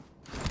खले हम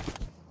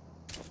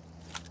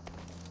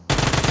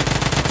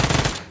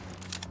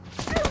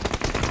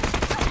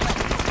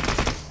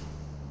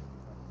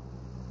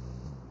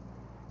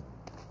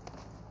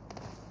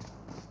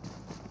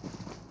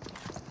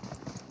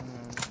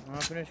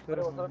फिनिश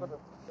करो।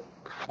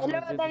 हेलो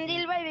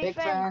तंजील भाई बिग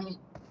फैन।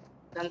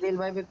 तंजील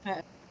भाई बिग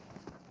फैन।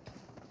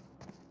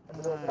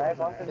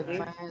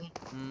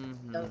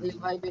 तंजील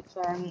भाई बिग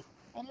फैन।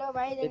 हेलो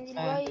भाई तंजील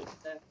भाई।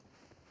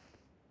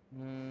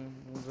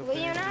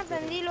 वही हो ना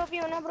तंजील ओपी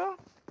हो ना ब्रो।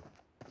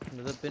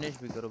 मतलब फिनिश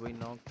भी करो भाई,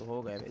 नॉक तो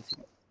हो गए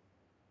वैसे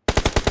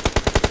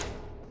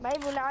भाई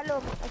बुला लो।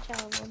 अच्छा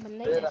वो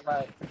बंदा ही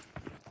है।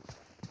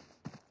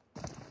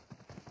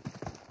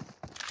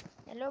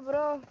 हेलो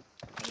ब्रो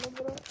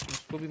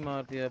उसको भी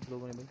मार दिया आप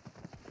लोगों ने भाई।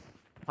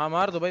 हाँ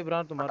मार दो भाई,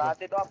 ब्रांड तो मार दो।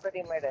 बताते तो आपका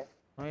टीममेट है।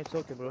 हाँ it's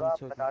okay bro,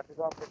 it's okay. बताते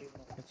तो आपका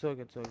टीममेट है। It's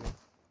okay, it's okay.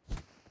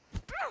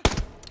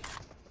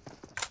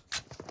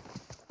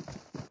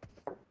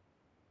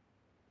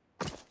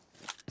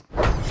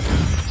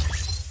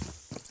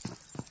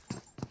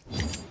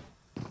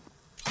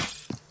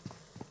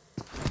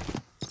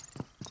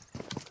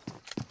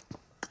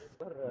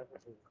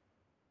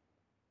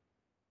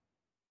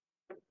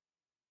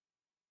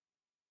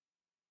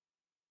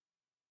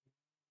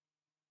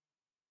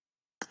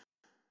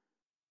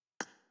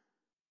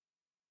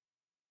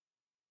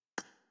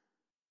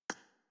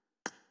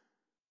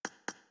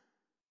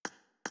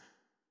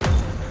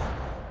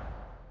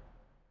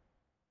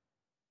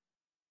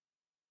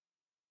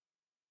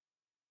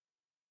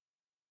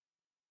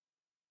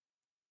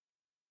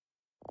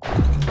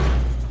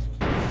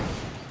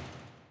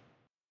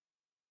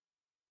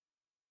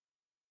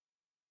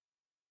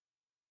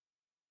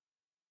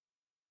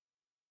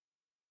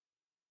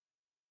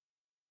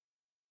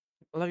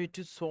 Love you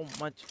too so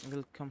much.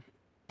 Welcome.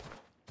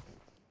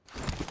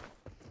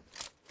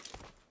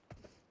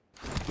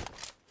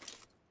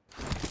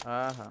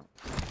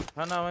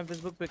 हाँ ना, मैं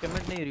फेसबुक पे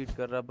कमेंट नहीं रीड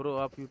कर रहा ब्रो,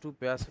 आप यूट्यूब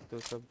पे आ सकते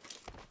हो। सब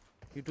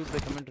यूट्यूब पे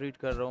कमेंट रीड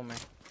कर रहा हूँ मैं,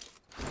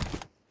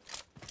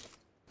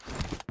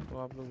 तो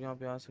आप लोग यहाँ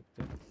पे आ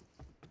सकते हो।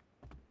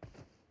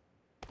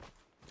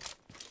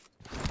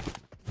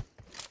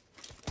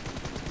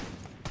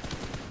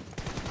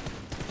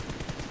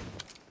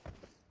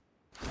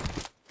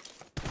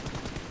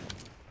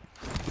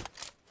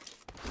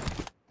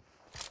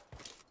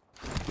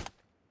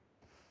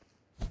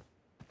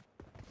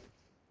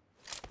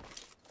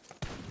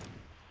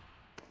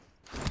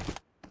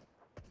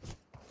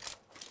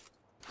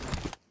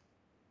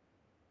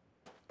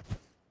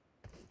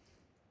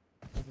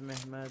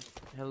 Mehmet.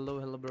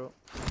 Hello bro.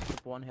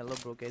 One hello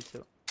bro, कैसे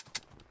हो?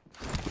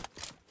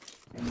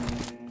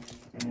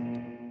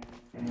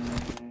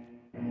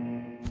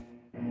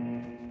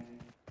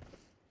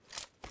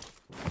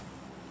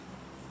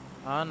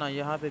 हाँ ना,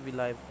 यहाँ पे भी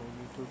लाइव हो,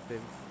 यूट्यूब पे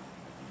भी।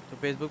 तो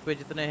फेसबुक पे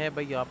जितने हैं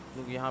भाई आप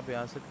लोग यहाँ पे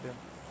आ सकते हो।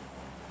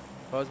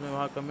 बस में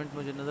वहाँ कमेंट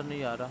मुझे नज़र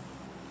नहीं आ रहा,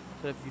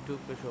 सिर्फ यूट्यूब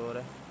पे शो हो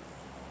रहा है।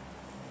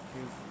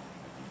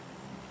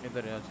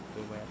 इधर आ सकते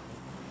हो भाई आप।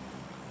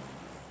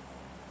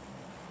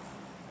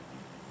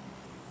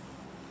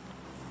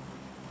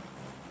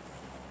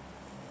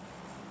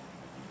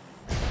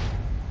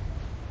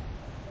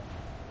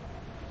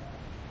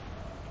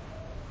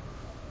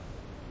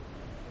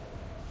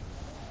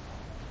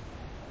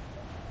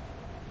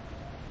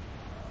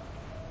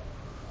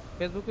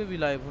 फेसबुक पे भी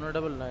लाइव होना,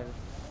 डबल लाइव।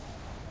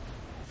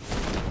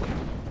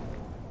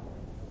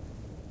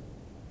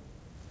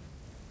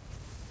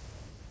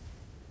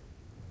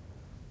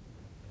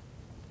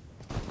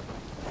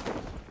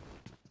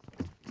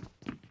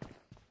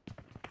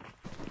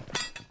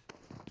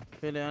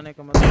 पहले आने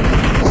का मतलब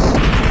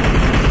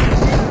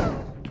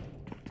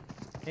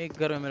एक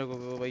घर में मेरे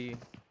को भाई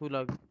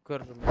खुला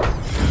कर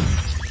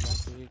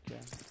क्या।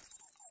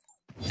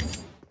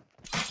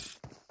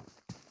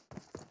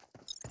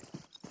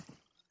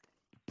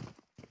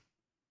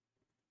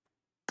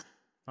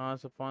 हाँ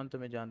सफान तो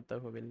मैं जानता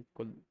हूँ,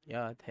 बिल्कुल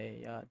याद है।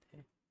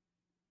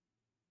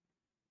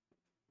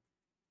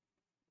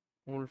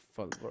 ओल्ड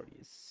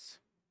फलवर्डीज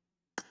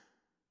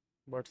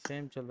बट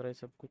सेम चल रहा है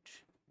सब कुछ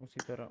उसी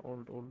तरह,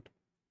 ओल्ड।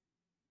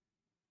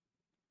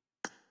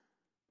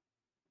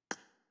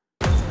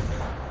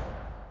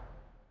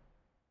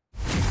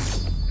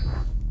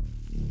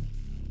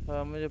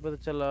 हाँ मुझे पता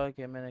चला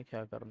कि मैंने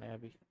क्या करना है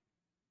अभी।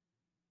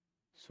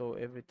 So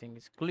everything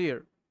is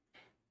clear.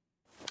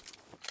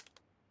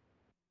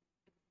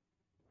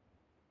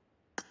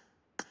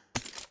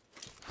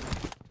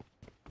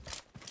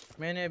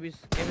 मैंने अभी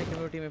गेमिंग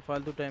कम्युनिटी में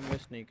फालतू टाइम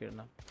वेस्ट नहीं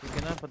करना,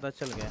 क्योंकि ना पता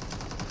चल गया।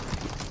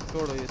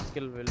 छोड़ो ये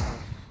स्किल वेल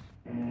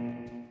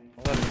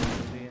और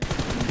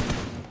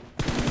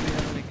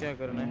हमने क्या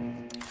करना है,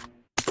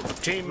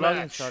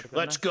 व्लॉगिंग स्टार्ट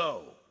करना। Let's go.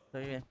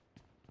 सही है,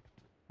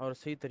 और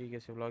सही तरीके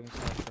से व्लॉगिंग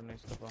स्टार्ट करना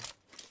इस दफा।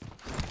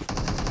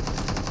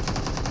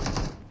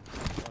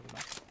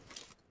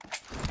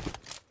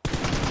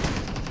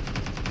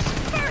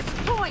 First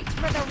point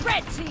for the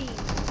red team.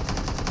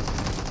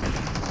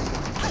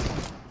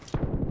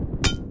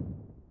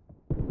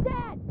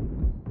 Dead.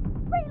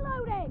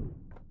 Reloading.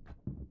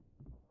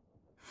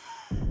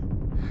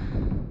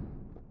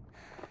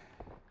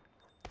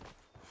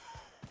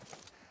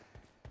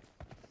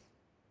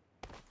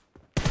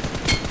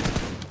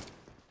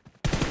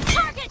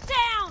 Target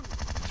down.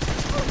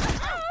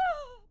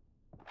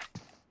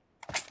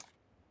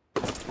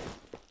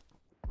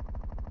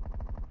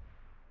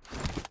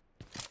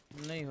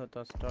 नहीं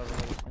होता स्टार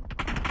वाला।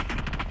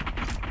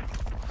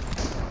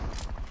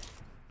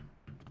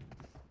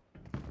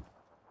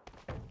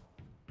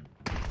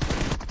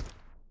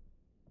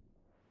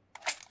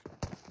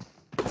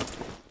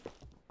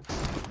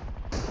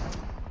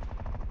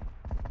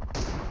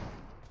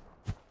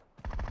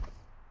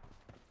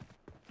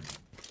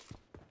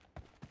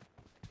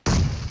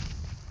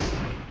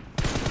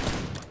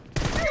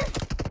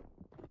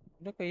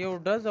 Look, yo,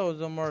 does that was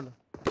a murder.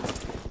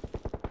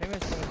 Maybe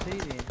it's gonna see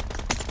it.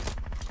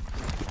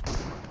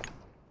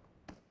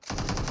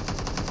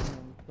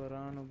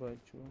 Parano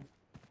bachu.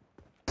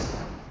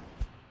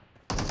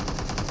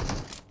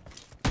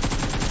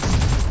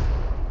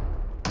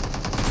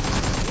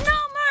 No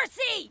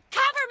mercy.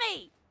 Cover me.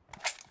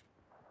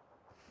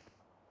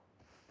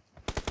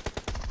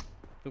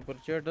 Super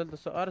chat dal तो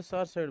सार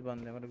side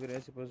बंद है, मतलब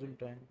ऐसे puzzle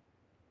time.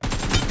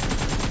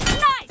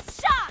 Nice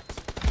shot.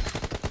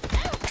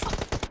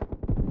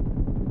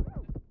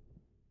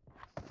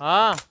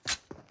 हाँ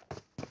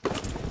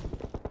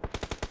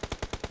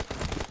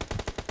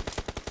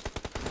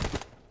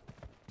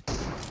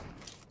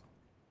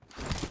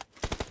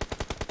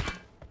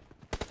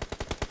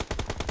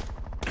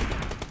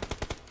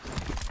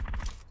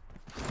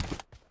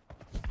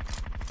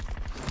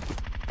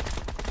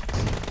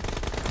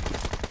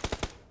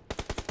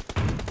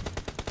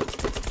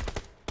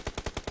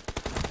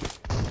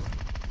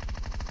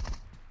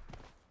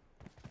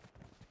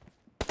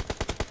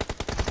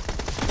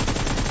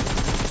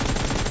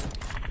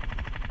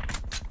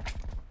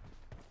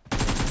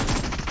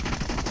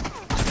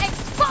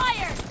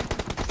Expired.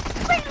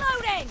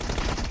 Reloading.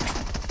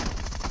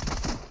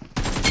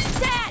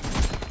 Dead.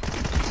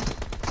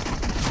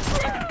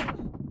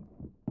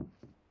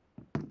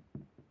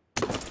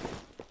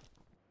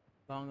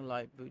 Long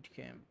life boot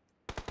camp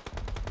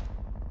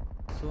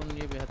सुन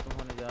ये भी खत्म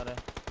होने जा रहा है।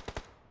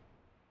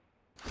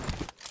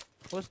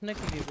 उसने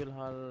की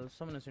फिलहाल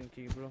सबने सुन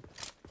की ब्रो।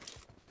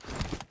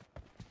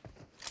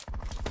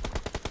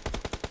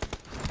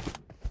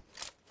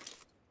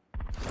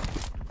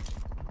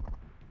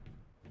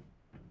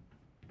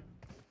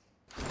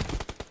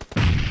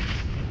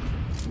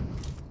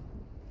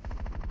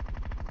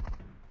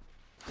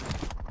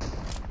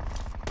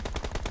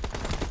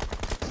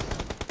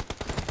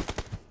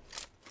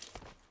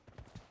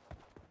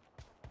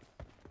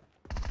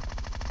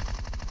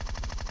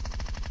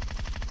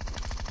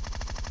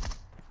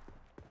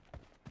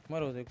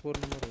 मरो दे कोर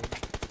मरो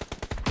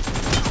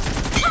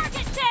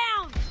Target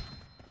down!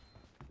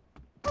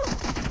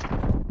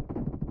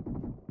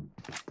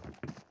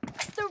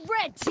 The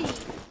red team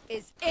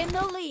is in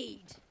the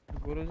lead.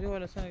 गुरुजी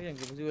वाला सांग क्या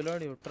गुरुजी वाला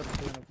ऑडियो ट्रक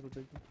पे ना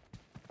गुरुजी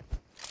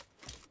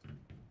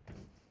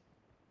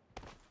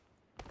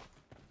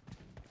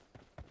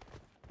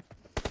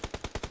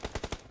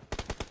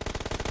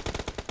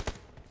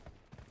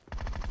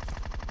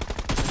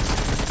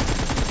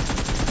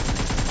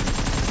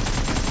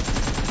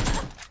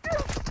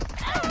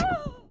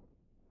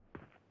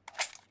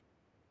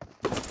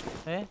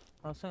है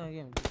आसान है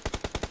गेम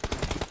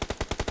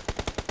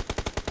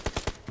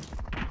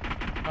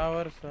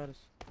Hours.